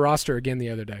laughed at my roster again the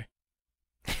other day.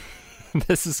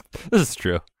 This is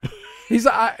true. He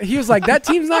was like, that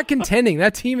team's not contending.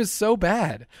 That team is so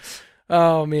bad.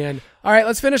 Oh man. All right,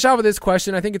 let's finish off with this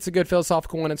question. I think it's a good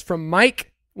philosophical one. It's from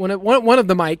Mike, one of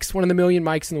the Mikes, one of the million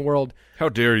Mikes in the world. How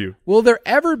dare you? Will there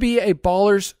ever be a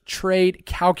Ballers trade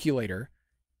calculator?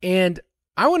 And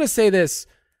I want to say this.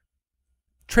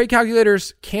 Trade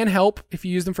calculators can help if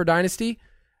you use them for Dynasty.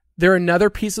 They're another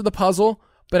piece of the puzzle,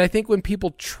 but I think when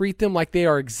people treat them like they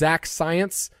are exact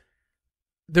science,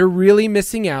 they're really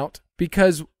missing out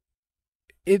because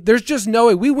there's just no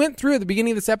way. We went through at the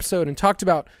beginning of this episode and talked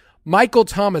about Michael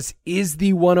Thomas is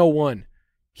the 101.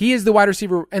 He is the wide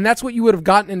receiver, and that's what you would have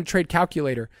gotten in a trade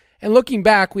calculator. And looking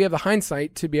back, we have the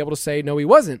hindsight to be able to say, no, he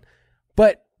wasn't.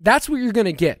 But that's what you're going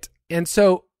to get. And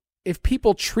so if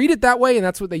people treat it that way, and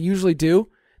that's what they usually do,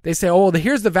 they say, oh, well,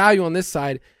 here's the value on this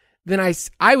side, then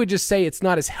I would just say it's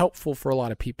not as helpful for a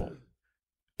lot of people.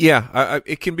 Yeah,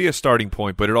 it can be a starting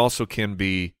point, but it also can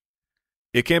be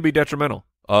detrimental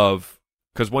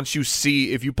because once you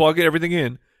see, if you plug everything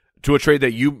in to a trade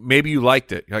that maybe you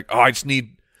liked it, you're like, oh,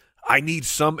 I need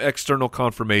some external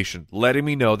confirmation letting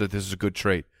me know that this is a good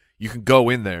trade. You can go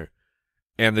in there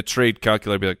and the trade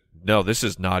calculator be like, no, this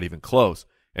is not even close.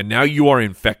 And now you are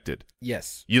infected.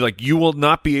 Yes. You will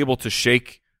not be able to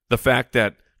shake the fact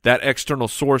that external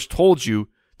source told you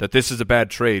that this is a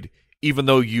bad trade, even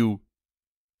though you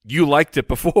liked it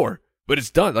before, but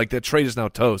it's done. Like, that trade is now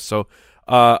toast. So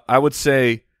I would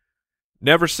say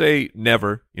never say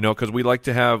never, because we like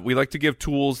to give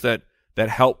tools that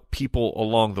help people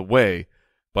along the way,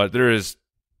 but there is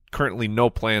currently no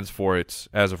plans for it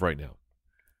as of right now.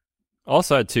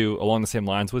 Also, had to, along the same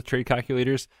lines with trade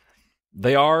calculators,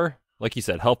 they are, like you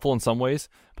said, helpful in some ways,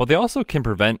 but they also can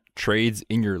prevent trades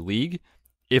in your league.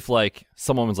 If like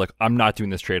someone was like, I'm not doing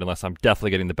this trade unless I'm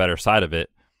definitely getting the better side of it.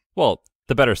 Well,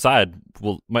 the better side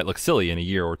might look silly in a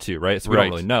year or two, right? So we don't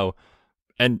really know.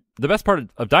 And the best part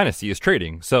of Dynasty is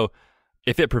trading. So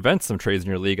if it prevents some trades in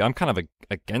your league, I'm kind of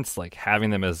against like having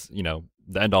them as, the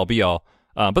end all be all.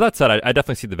 But that said, I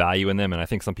definitely see the value in them, and I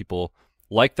think some people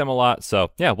like them a lot.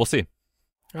 So yeah, we'll see.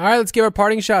 All right, let's give our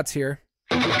parting shots here.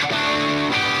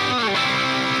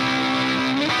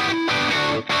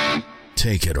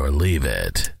 Take it or leave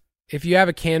it. If you have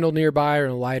a candle nearby or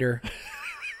a lighter,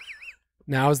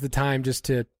 now is the time just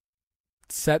to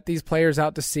set these players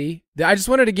out to sea. I just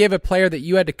wanted to give a player that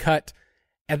you had to cut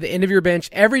at the end of your bench.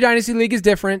 Every Dynasty League is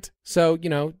different, so,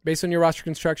 based on your roster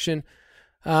construction,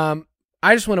 I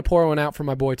just want to pour one out for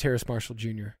my boy Terrace Marshall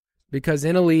Jr. Because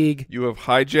in a league... You have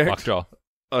hijacked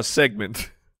a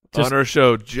segment on our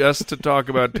show just to talk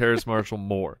about Terrace Marshall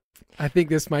more. I think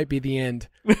this might be the end.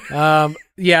 The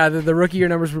rookie year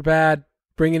numbers were bad.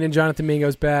 Bringing in Jonathan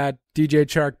Mingo's bad. DJ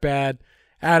Chark bad.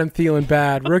 Adam Thielen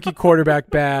bad. Rookie quarterback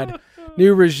bad.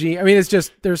 New regime. I mean, it's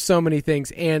just, there's so many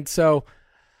things. And so...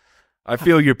 I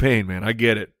feel your pain, man. I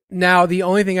get it. Now, the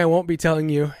only thing I won't be telling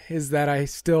you is that I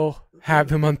still have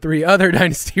him on 3 other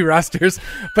Dynasty rosters,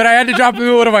 but I had to drop him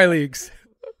in one of my leagues.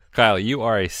 Kyle, you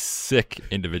are a sick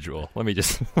individual. Let me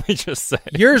just say.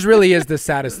 Yours really is the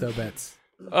saddest, though, Betts.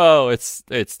 Oh, it's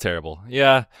terrible.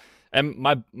 Yeah. And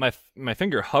my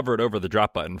finger hovered over the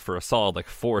drop button for a solid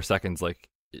 4 seconds. Like,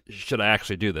 should I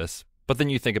actually do this? But then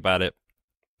you think about it.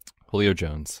 Julio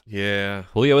Jones. Yeah.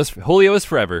 Julio is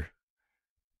forever,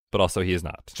 but also he is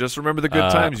not. Just remember the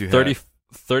good times you had.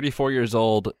 34 years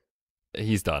old.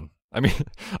 He's done. I mean,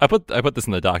 I put this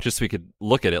in the doc just so we could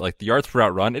look at it. Like, the yards per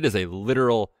route run, it is a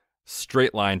literal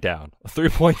straight line down.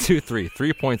 3.23,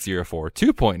 3.04,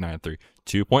 2.93,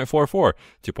 2.44,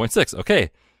 2.6.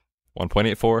 Okay.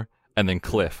 1.84, and then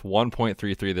Cliff,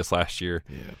 1.33 this last year.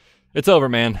 Yeah. It's over,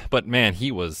 man. But, man,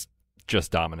 he was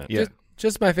just dominant. Yeah.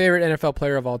 Just my favorite NFL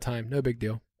player of all time. No big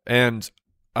deal. And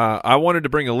I wanted to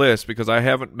bring a list because I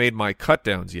haven't made my cut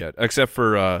downs yet, except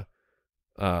for,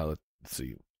 let's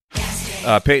see,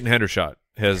 Peyton Hendershot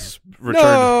has returned.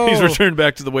 No! He's returned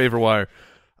back to the waiver wire.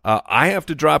 I have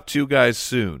to drop 2 guys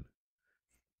soon.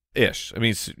 Ish. I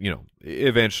mean,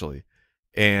 eventually.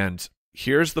 And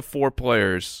here's the 4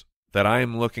 players that I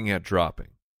am looking at dropping.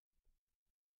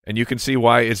 And you can see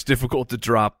why it's difficult to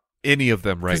drop any of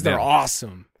them right now. Because they're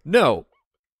awesome. No.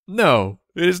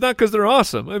 It is not because they're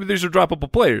awesome. I mean, these are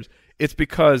droppable players. It's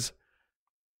because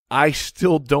I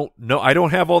still don't know. I don't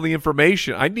have all the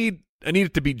information. I need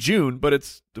it to be June, but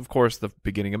it's, of course, the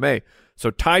beginning of May.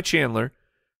 So Ty Chandler,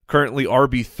 currently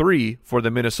RB3 for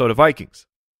the Minnesota Vikings.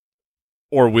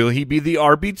 Or will he be the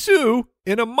RB2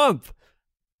 in a month?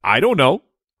 I don't know.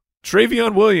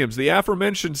 Travion Williams, the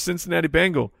aforementioned Cincinnati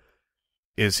Bengal.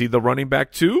 Is he the running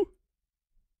back 2?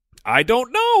 I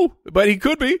don't know, but he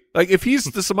could be. Like, if he's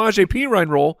the Samaje Perine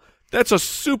role, that's a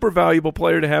super valuable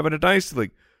player to have in a Dynasty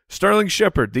League. Sterling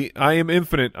Shepard, I am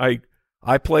infinite.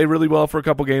 I play really well for a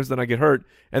couple games, then I get hurt.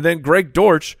 And then Greg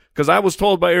Dortch, because I was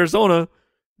told by Arizona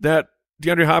that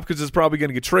DeAndre Hopkins is probably going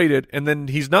to get traded, and then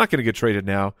he's not going to get traded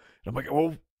now. And I'm like,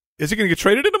 well, is he going to get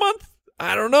traded in a month?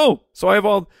 I don't know. So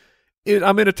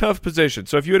I'm in a tough position.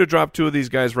 So if you had to drop 2 of these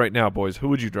guys right now, boys, who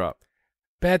would you drop?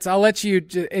 Betts, I'll let you.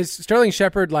 Is Sterling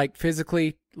Shepard, like,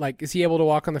 physically, like, is he able to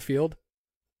walk on the field?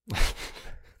 You're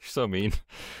so mean.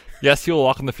 Yes, he will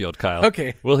walk on the field, Kyle.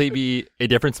 Okay. Will he be a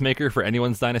difference maker for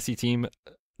anyone's dynasty team?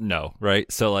 No,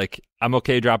 right? So, like, I'm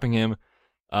okay dropping him.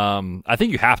 I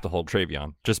think you have to hold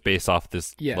Travion just based off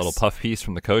this little puff piece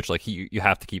from the coach. Like, you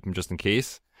have to keep him just in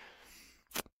case.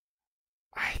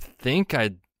 I think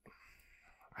I'd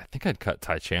cut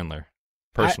Ty Chandler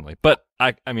personally, but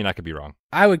I mean, I could be wrong.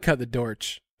 I would cut the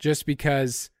Dortch just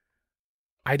because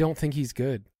I don't think he's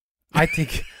good. I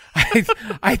think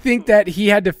I think that he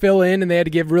had to fill in and they had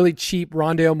to give really cheap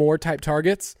Rondale Moore type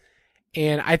targets,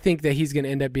 and I think that he's going to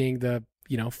end up being the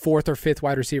 4th or 5th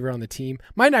wide receiver on the team.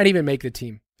 Might not even make the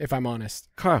team, if I'm honest.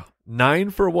 Kyle, 9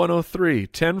 for 103,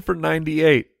 10 for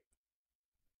 98.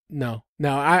 No,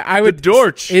 I would. The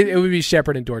Dortch. It would be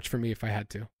Shepard and Dortch for me if I had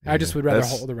to. I just would rather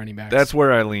hold the running backs. That's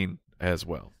where I lean as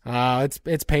well.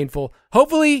 It's painful.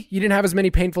 Hopefully you didn't have as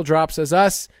many painful drops as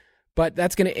us, but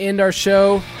that's going to end our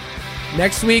show.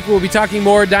 Next week we'll be talking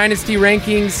more Dynasty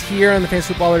rankings here on the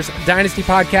Fantasy Footballers Dynasty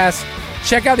Podcast.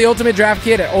 Check out the Ultimate Draft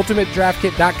Kit at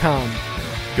ultimatedraftkit.com.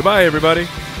 Goodbye, everybody.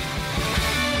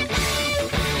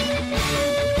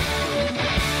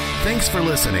 Thanks for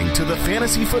listening to the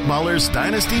Fantasy Footballers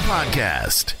Dynasty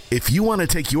Podcast. If you want to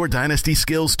take your dynasty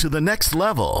skills to the next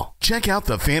level, check out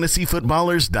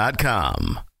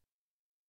thefantasyfootballers.com.